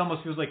it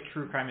almost feels like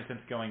true crime in a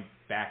sense going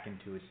back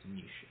into its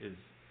niche is,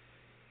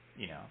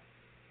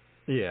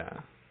 Yeah.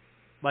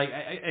 Like,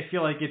 I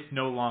feel like it's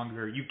no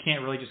longer, you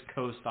can't really just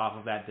coast off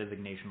of that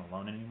designation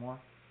alone anymore.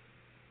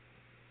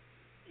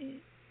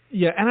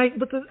 Yeah, and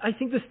I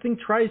think this thing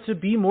tries to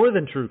be more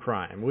than true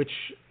crime, which,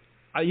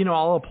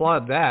 I'll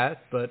applaud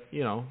that, but,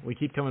 we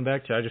keep coming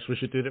back to, I just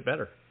wish it did it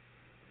better.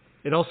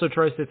 It also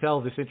tries to tell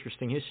this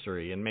interesting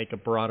history and make a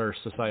broader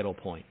societal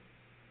point,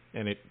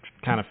 and it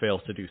kind of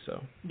fails to do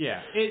so.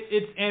 Yeah,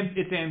 it's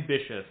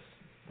ambitious.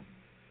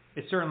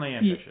 It's certainly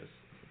ambitious.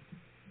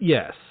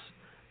 Yes.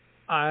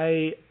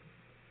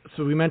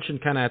 So we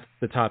mentioned kind of at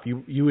the top,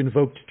 you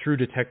invoked True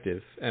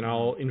Detective, and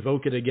I'll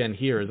invoke it again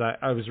here. As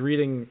I was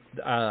reading,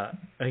 I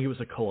think it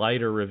was a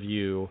Collider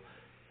review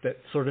that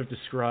sort of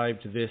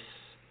described this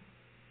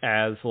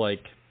as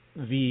like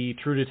the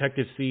True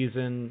Detective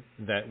season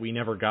that we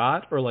never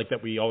got, or like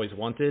that we always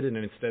wanted, and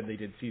instead they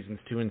did seasons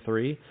 2 and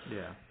 3.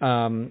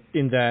 Yeah.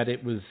 In that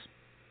it was,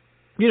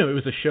 it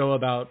was a show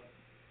about,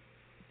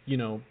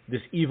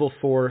 this evil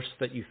force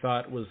that you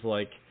thought was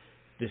like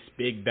this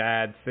big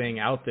bad thing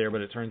out there, but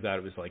it turns out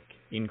it was like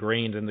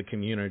ingrained in the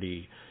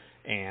community,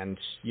 and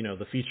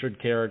the featured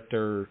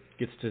character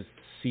gets to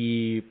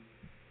see,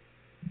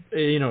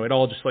 it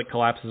all just like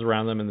collapses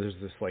around them, and there's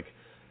this like,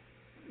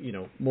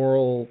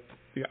 moral,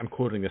 I'm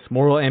quoting this,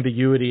 moral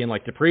ambiguity and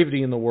like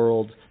depravity in the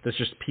world that's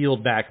just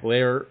peeled back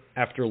layer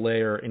after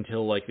layer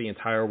until like the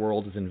entire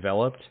world is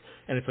enveloped,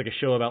 and it's like a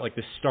show about like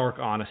this stark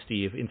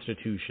honesty of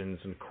institutions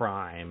and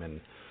crime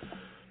and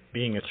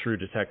being a true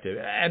detective.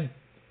 And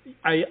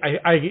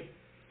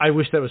I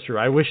wish that was true.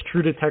 I wish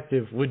True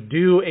Detective would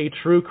do a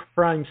true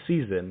crime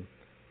season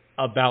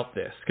about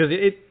this, because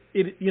it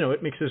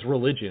mixes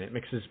religion, it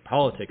mixes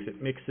politics,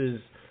 it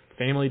mixes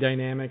family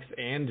dynamics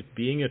and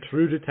being a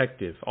true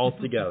detective all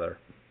together.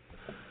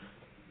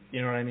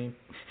 You know what I mean?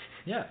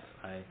 Yes,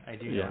 I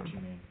do know what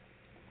you mean.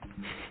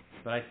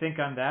 But I think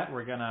on that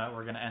we're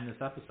gonna end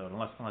this episode,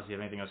 unless you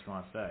have anything else you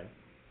want to say.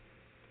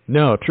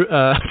 No,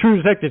 True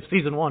Detective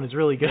season 1 is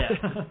really good.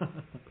 Yeah.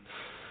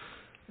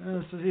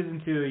 So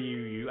season 2,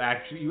 you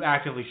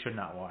actively should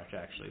not watch.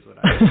 Actually, is what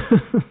I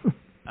think.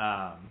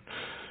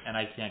 And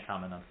I can't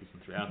comment on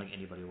season 3. I don't think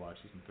anybody watched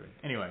season 3.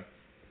 Anyway,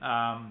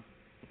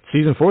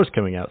 season 4 is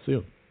coming out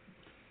soon.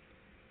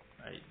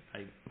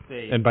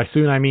 And by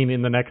soon I mean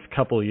in the next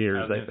couple of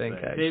years. I think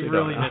they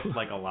really missed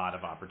like a lot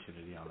of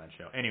opportunity on that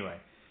show. Anyway,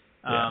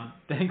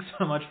 thanks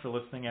so much for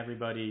listening,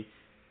 everybody.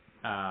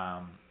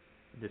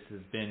 This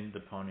has been the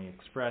Pony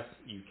Express.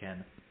 You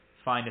can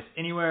find us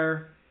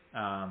anywhere.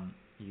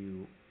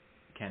 You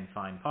can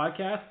find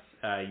podcasts.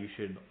 You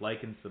should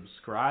like and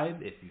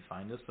subscribe if you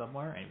find us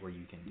somewhere and where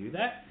you can do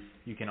that.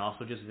 You can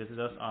also just visit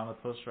us on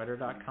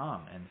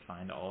thepostwriter.com and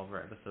find all of our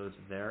episodes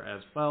there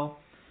as well.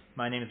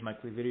 My name is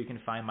Mike Levitt. You can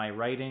find my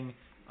writing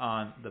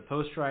on The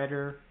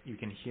Postwriter. You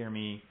can hear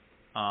me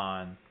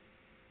on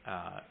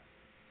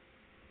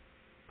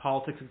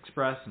Politics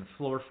Express and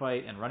Floor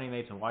Fight and Running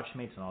Mates and Watching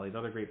Mates and all these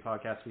other great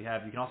podcasts we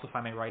have. You can also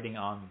find my writing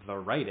on The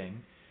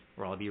Writing,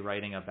 where I'll be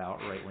writing about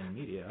right-wing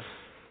media.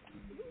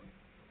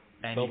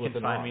 And you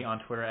can find me on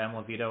Twitter at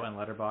 @MLevito and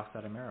Letterboxd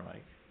at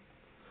 @Amerimike.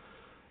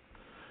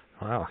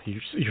 Wow,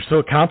 you're so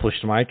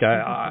accomplished, Mike.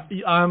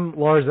 I'm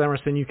Lars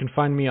Emerson. You can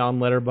find me on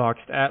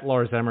Letterboxd at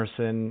Lars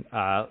Emerson.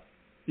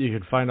 You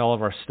can find all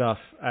of our stuff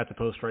at The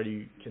Postwriter.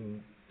 You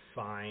can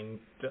find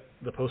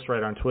The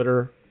Postwriter on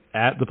Twitter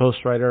at The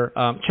Postwriter.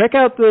 Check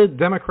out the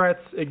Democrats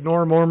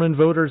Ignore Mormon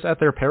Voters at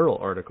Their Peril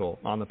article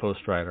on The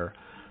Postwriter.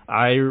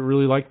 I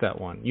really like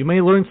that one. You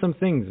may learn some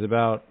things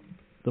about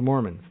the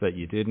Mormons that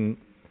you didn't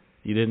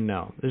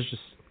know. It's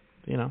just,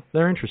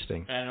 they're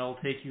interesting. And it'll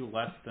take you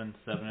less than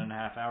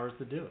 7.5 hours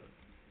to do it.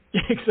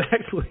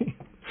 Exactly.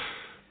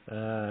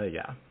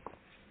 Yeah.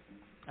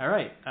 All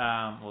right.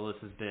 Well, this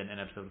has been an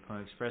episode of the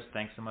Pony Express.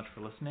 Thanks so much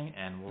for listening,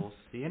 and we'll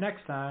see you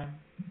next time.